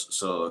goes.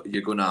 So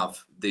you're going to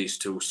have these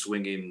two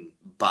swinging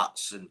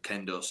bats and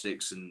kendo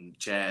sticks and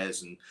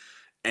chairs and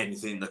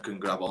anything that can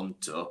grab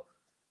onto,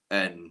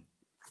 and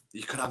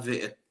you could have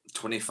it a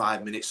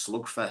 25-minute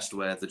slugfest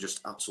where they're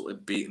just absolutely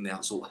beating the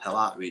absolute hell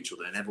out of each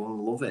other, and everyone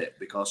will love it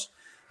because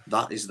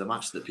that is the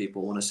match that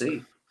people want to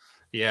see.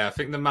 Yeah, I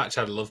think the match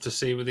I'd love to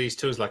see with these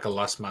two is like a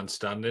last man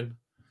standing.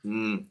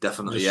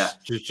 Definitely,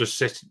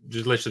 just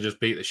literally just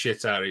beat the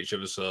shit out of each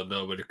other so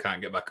nobody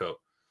can't get back up.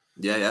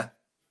 Yeah.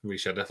 We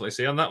shall definitely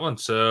see on that one.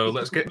 So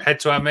let's head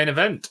to our main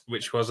event,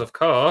 which was, of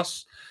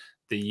course,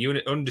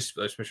 the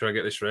undisputed. Let's make sure I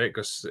get this right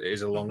because it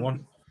is a long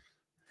one.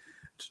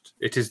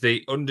 It is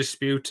the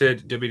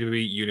undisputed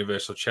WWE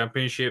Universal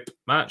Championship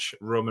match: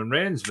 Roman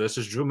Reigns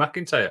versus Drew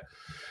McIntyre.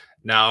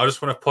 Now, I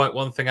just want to point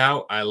one thing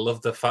out. I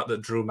love the fact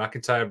that Drew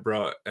McIntyre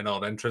brought an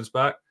old entrance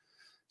back.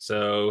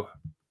 So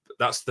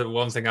that's the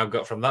one thing I've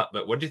got from that.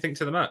 But what do you think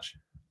to the match?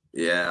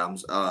 Yeah,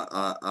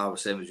 I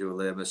was same as you,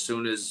 Liam. As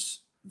soon as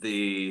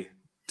the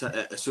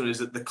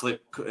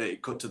clip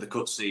cut to the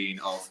cutscene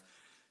of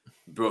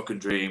Broken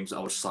Dreams, I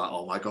was just like,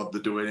 oh my god,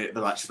 they're doing it.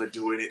 They're actually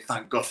doing it.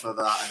 Thank God for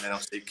that. And then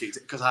obviously it kicked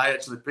it because I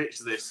actually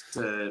pitched this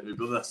to my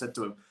brother. I said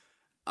to him,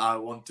 I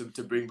want him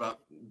to bring back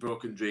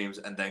Broken Dreams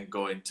and then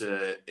go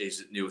into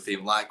his new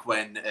theme, like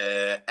when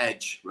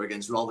Edge were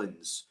against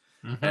Rollins,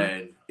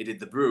 and he did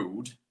the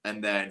Brood,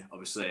 and then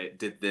obviously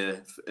did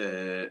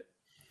the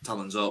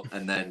Talons Up,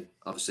 and then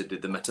obviously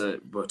did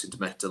the brought into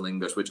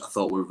Metalingus, which I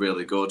thought were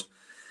really good.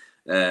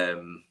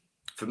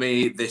 For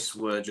me, this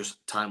were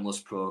just timeless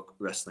pro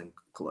wrestling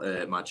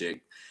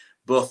magic.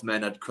 Both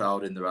men had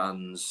crowd in their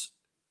hands,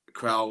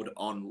 crowd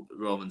on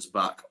Roman's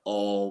back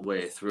all the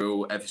way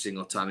through. Every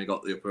single time he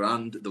got the upper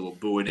hand, they were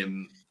booing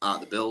him out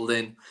the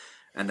building.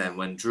 And then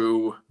when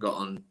Drew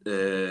got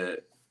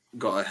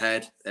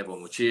ahead,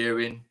 everyone was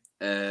cheering.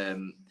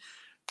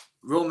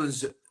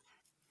 Roman's,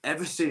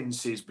 ever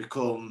since he's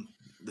become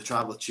the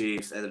tribal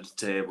chief, head of the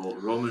table,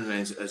 Roman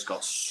Reigns has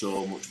got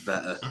so much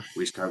better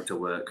with his character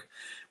work.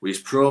 With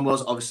his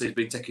promos, obviously he's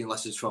been taking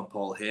lessons from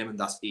Paul Heyman.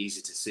 That's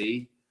easy to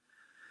see.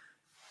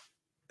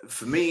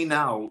 For me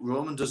now,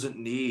 Roman doesn't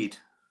need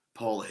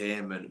Paul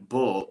Heyman,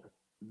 but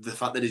the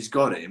fact that he's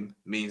got him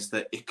means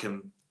that it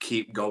can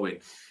keep going,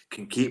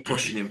 can keep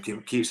pushing him,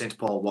 can keep saying to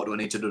Paul, what do I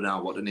need to do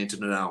now? What do I need to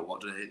do now?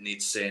 What do I need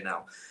to say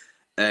now?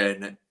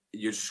 And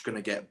you're just going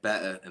to get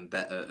better and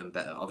better and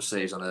better.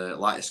 Obviously, he's on a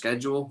lighter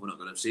schedule. We're not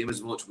going to see him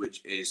as much,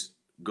 which is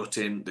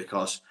gutting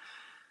because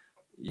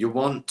you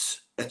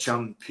want a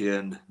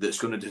champion that's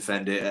going to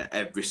defend it at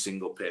every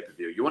single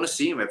pay-per-view. You want to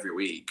see him every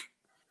week.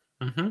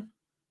 Mm-hmm.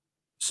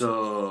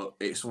 So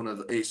it's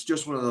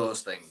just one of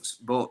those things.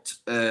 But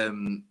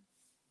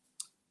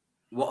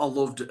what I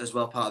loved as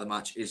well, part of the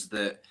match, is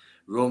that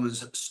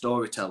Roman's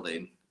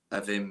storytelling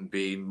of him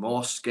being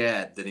more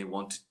scared than he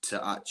wanted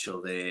to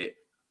actually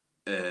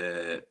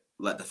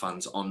let the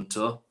fans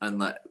onto and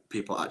let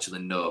people actually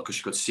know, because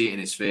you could see it in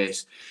his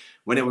face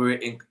when he were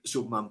in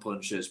Superman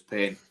punches,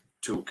 paying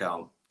 2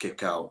 count,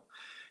 kick out.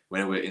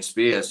 When he were in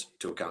spears,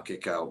 2 count,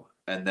 kick out.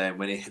 And then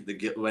when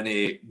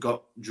he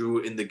got Drew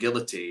in the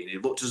guillotine, he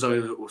looked as though he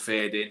was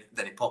fading.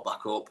 Then he popped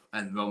back up,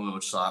 and Roman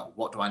was like,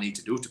 "What do I need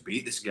to do to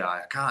beat this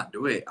guy? I can't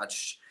do it. I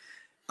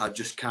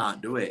just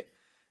can't do it."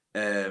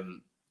 I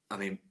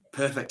mean,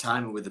 perfect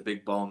timing with the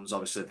big bombs.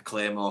 Obviously, the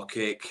Claymore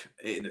kick,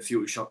 hitting the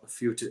future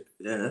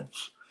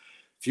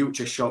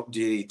shock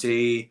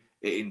DDT,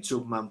 hitting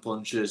Superman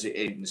punches,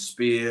 hitting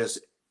spears.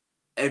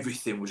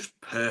 Everything was just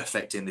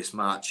perfect in this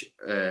match.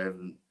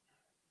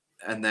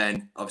 And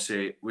then,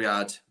 obviously, we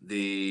had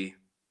the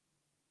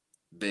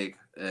big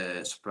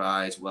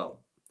surprise.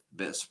 Well,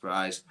 bit of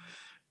surprise.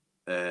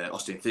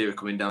 Austin Theory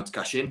coming down to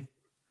cash in.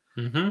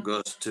 Mm-hmm.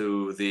 Goes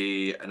to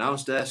the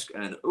announce desk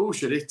and,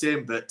 should hit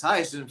him, but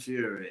Tyson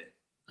Fury.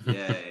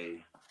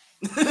 Yay.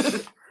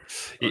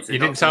 You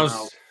didn't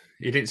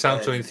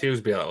sound too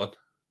enthused by that one.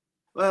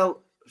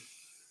 Well,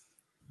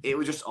 it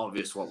was just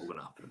obvious what was going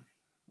to happen.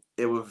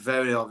 It was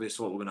very obvious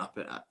what was going to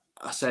happen.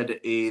 I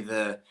said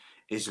either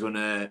he's going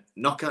to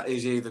knock out,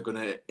 he's either going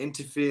to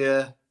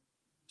interfere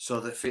so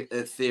that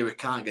Theory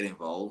can't get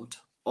involved,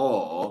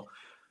 or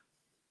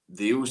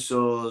the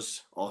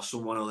Usos or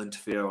someone will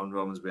interfere on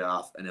Roman's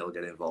behalf and he'll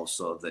get involved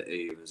so that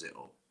he evens it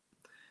up.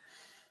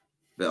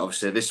 But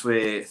obviously, this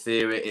way,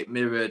 Theory, it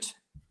mirrored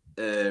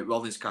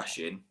Rollins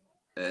cash-in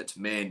to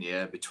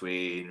Mania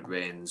between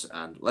Reigns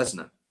and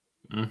Lesnar,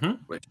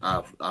 which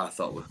I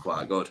thought was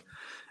quite good.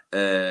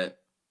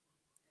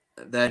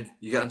 Then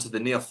you get into the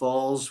near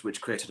falls,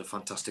 which created a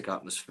fantastic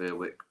atmosphere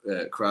with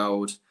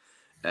crowd.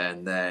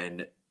 And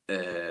then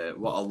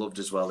what I loved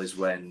as well is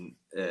when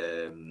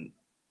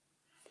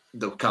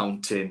they were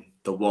counting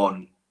the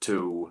 1,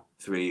 2,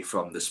 3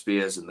 from the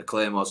spears and the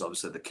claymores.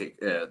 Obviously, the kick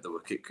there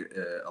were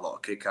a lot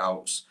of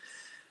kickouts.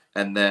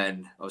 And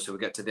then obviously we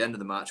get to the end of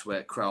the match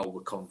where crowd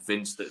were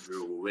convinced that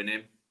Drew were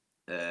winning.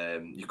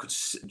 You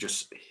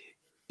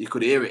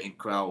could hear it in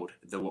crowd.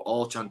 They were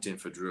all chanting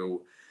for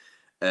Drew.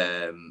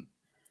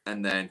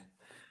 And then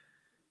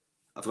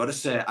I've got to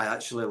say, I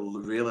actually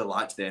really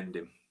liked the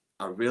ending.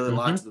 I really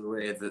liked the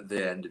way that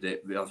they ended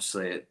it.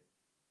 Obviously,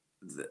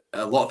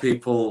 a lot of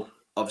people,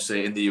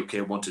 obviously, in the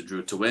UK wanted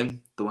Drew to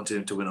win. They wanted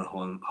him to win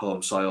on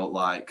home soil,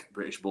 like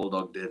British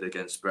Bulldog did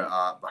against Bret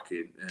Hart back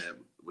in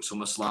with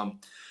SummerSlam.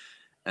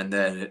 And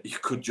then you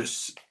could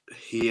just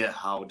hear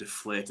how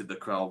deflated the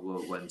crowd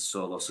were when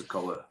Solo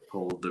Sikoa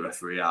pulled the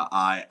referee out.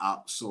 I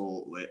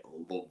absolutely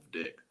loved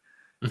it.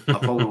 I'm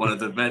probably one of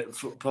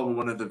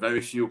the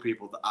very few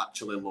people that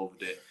actually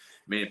loved it.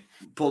 I mean,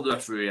 pulled the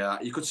referee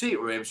out. You could see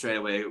it with him straight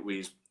away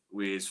with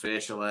his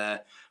facial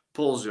hair.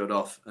 Pulls the hood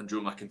off, and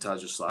Drew McIntyre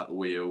just like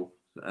wheel,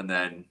 and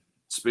then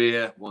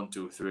spear 1,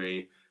 2,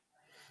 3.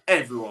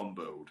 Everyone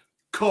booed.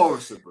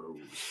 Chorus of boos.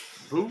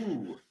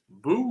 Boo,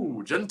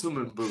 boo,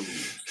 gentlemen, boo.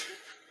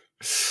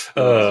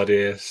 Oh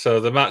dear. So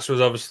the match was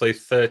obviously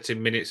 30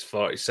 minutes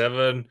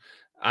 47.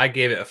 I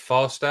gave it a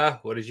 4-star.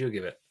 What did you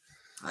give it?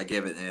 I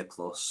gave it an A+.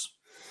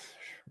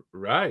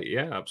 Right,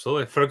 yeah,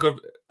 absolutely. For a good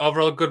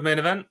overall good main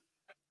event.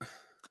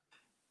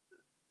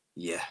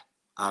 Yeah,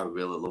 I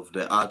really loved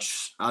it. I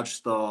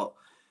just thought,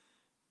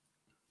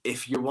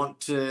 if you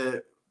want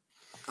to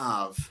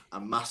have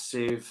a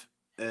massive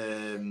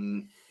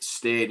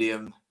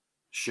stadium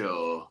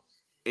show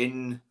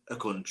in a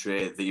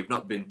country that you've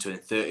not been to in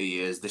 30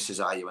 years, this is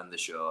how you end the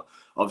show.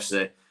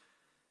 Obviously,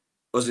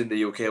 us in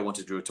the UK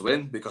wanted Drew to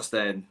win, because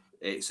then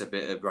it's a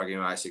bit of bragging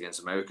rights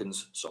against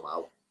Americans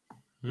somehow,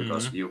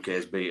 because UK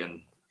has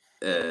beaten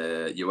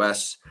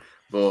US.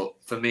 But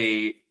for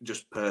me,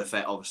 just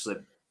perfect. Obviously,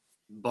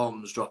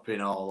 bombs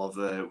dropping all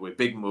over with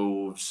big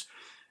moves,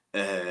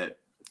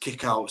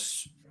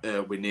 kickouts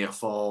with near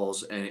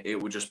falls, and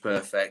it was just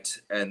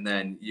perfect. And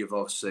then you've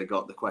obviously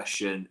got the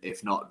question: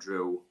 if not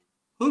Drew,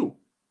 who?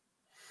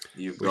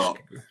 You've got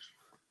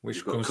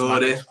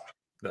Cody.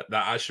 That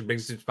actually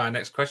brings me to my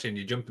next question.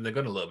 You're jumping the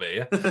gun a little bit,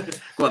 yeah?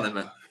 Go on then,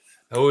 man.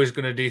 Who is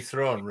going to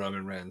dethrone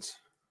Roman Reigns?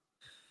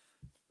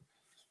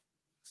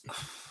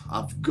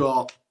 I've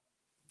got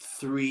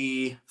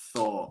 3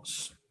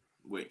 thoughts,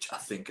 which I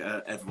think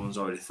everyone's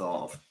already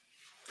thought of.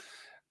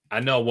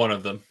 I know one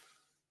of them.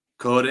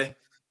 Cody.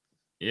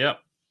 Yep.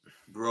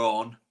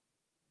 Braun.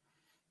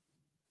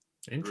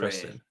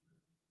 Interesting. Bray.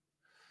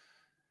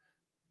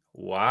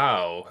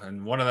 Wow.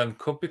 And one of them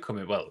could be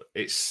coming. Well,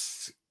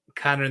 it's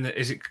kind of in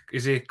the,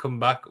 is he come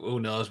back? Who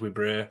knows with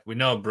Bray? We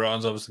know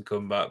Braun's obviously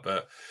come back,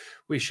 but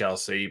we shall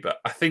see. But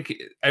I think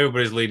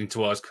everybody's leading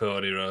towards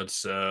Cody Rhodes,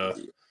 so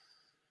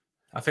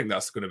I think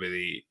that's going to be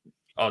the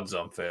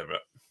odds-on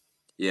favourite.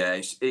 Yeah,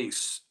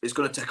 it's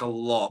going to take a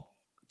lot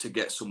to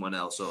get someone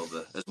else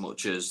over, as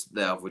much as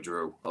they have with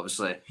Drew.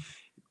 Obviously,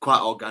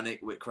 quite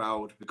organic with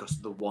crowd, because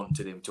they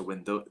wanted him to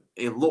win.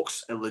 He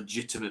looks a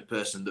legitimate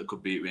person that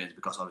could beat Reigns,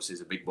 because obviously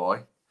he's a big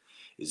boy.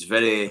 He's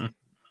very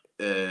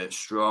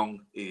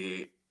strong.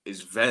 He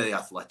is very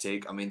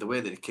athletic. I mean, the way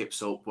that he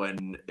keeps up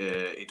when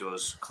he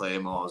does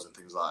claymores and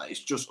things like that, it's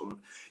just,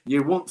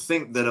 you wouldn't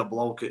think that a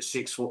bloke at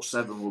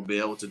 6'7" would be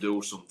able to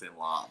do something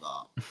like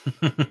that.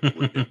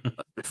 Would you?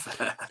 Let's be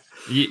fair.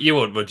 You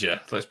would you?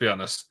 Let's be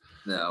honest.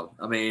 No,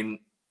 I mean,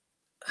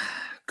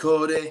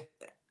 Cody,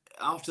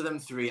 after them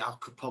 3, I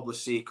could probably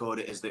see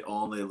Cody as the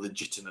only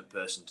legitimate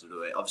person to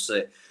do it.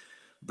 Obviously,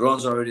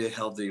 Braun's already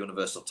held the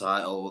Universal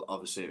title.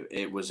 Obviously,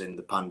 it was in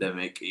the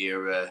pandemic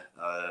era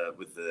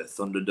with the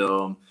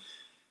Thunderdome.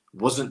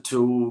 Wasn't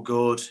too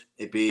good.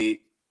 He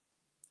beat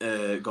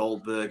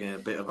Goldberg in a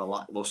bit of a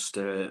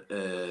lackluster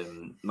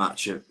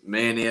match at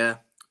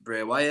Mania.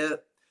 Bray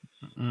Wyatt.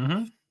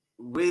 Mm-hmm.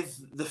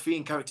 With the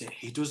Fiend character,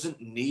 he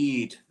doesn't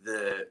need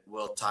the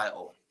world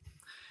title.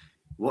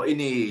 What he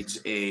needs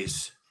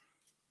is,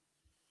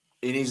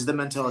 he needs the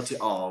mentality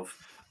of,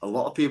 a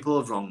lot of people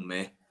have wronged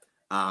me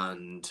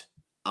and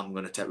I'm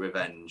going to take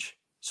revenge.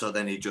 So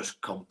then he just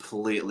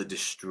completely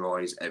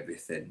destroys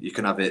everything. You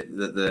can have it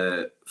that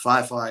the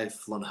Firefly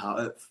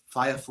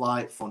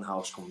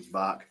Funhouse comes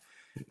back.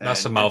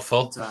 That's a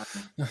mouthful.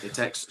 He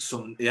takes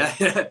some,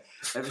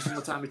 every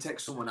single time he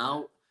takes someone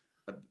out,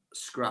 a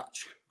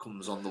scratch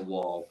comes on the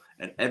wall.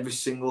 And every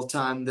single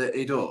time that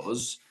he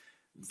does,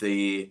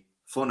 the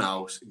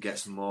Funhouse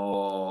gets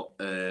more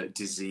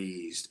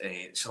diseased, and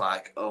it's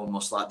like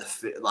almost like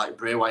like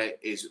Bray Wyatt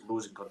is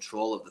losing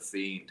control of the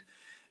Fiend.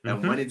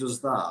 And when he does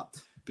that,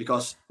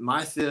 because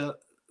my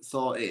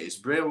thought is,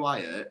 Bray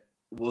Wyatt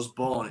was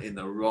born in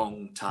the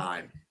wrong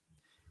time.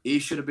 He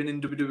should have been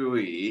in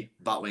WWE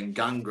battling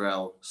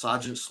Gangrel,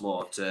 Sergeant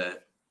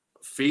Slaughter,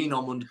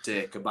 Phenom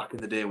Undertaker back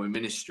in the day with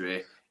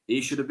Ministry.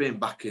 He should have been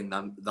back in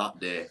that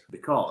day,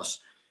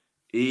 because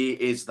he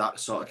is that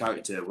sort of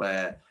character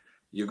where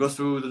you go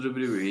through the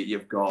WWE,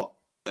 you've got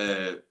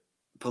a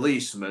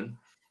policeman,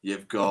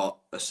 you've got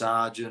a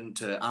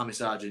sergeant, army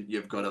sergeant,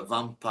 you've got a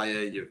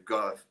vampire, you've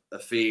got a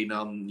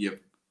phenom,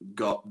 you've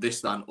got this,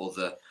 that, and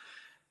other.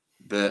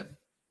 But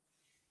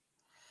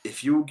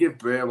if you give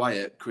Bray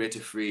Wyatt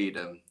creative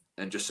freedom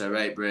and just say,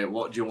 right, Bray,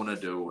 what do you want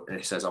to do? And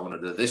he says, I want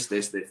to do this,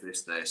 this, this,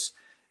 this, this.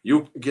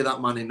 You give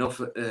that man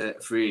enough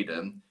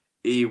freedom,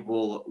 he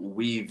will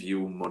weave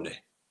you money.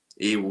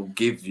 He will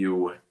give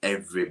you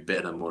every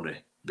bit of money,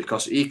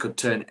 because he could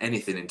turn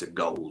anything into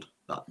gold,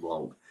 that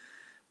bloke.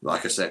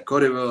 Like I said,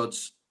 Cody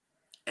Rhodes,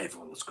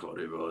 everyone was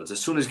Cody Rhodes. As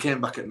soon as he came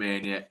back at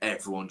Mania,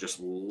 everyone just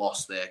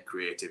lost their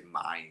creative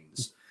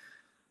minds.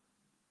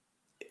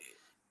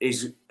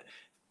 If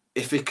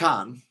he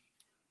can,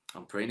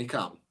 I'm praying he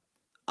can,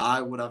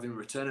 I would have him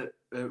return at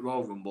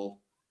Royal Rumble,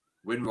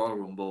 win Royal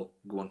Rumble,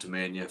 go on to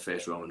Mania,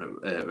 face Roman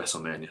at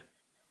WrestleMania.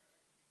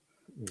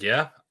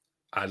 Yeah,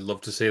 I'd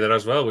love to see that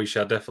as well. We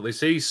shall definitely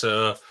see.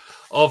 So,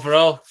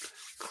 overall,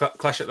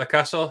 Clash at the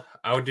Castle,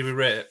 how do we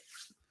rate it?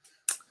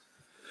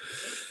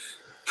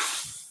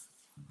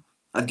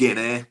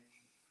 Again,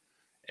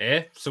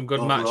 Some good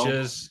overall.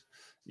 matches.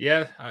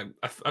 Yeah,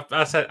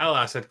 I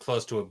said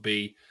close to a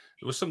B.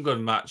 There was some good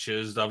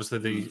matches. Obviously,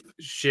 the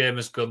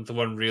Sheamus Gunther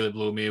one really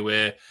blew me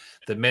away.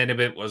 The main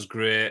event was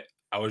great.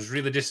 I was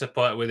really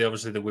disappointed with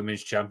obviously the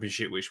Women's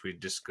Championship, which we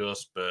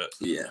discussed, but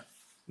Yeah.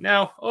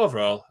 now,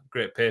 overall,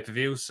 great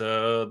pay-per-view.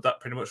 So that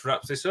pretty much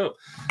wraps this up.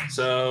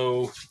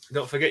 So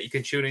don't forget you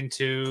can tune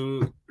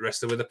into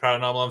Wrestling with the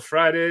Paranormal on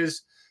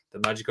Fridays, The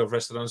Magic of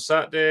Wrestling on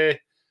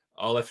Saturday,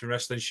 All Effing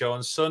Wrestling Show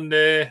on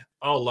Sunday,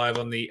 all live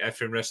on the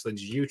Effing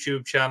Wrestling's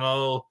YouTube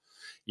channel.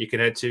 You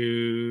can head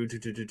to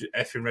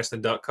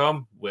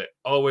effingwrestling.com. We're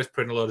always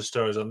putting a lot of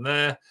stories on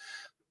there.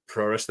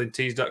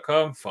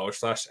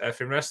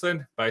 ProWrestlingTees.com/effing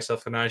wrestling. Buy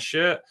yourself a nice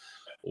shirt.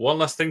 One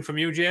last thing from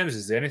you, James.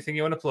 Is there anything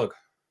you want to plug?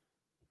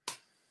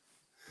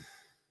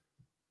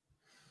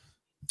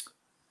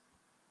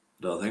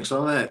 Don't think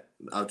so, mate.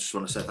 I just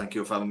want to say thank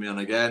you for having me on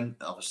again.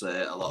 Obviously,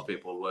 a lot of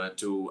people weren't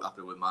too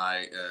happy with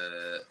my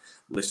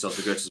list of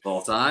the greatest of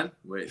all time,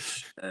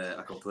 which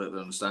I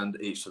completely understand,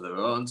 each to their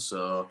own.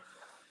 So,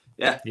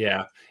 yeah.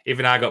 Yeah.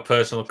 Even I got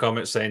personal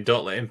comments saying,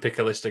 don't let him pick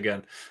a list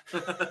again.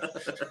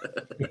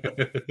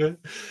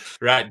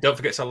 Right. Don't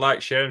forget to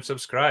like, share, and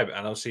subscribe.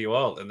 And I'll see you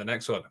all in the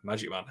next one.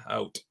 Magic Man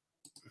out.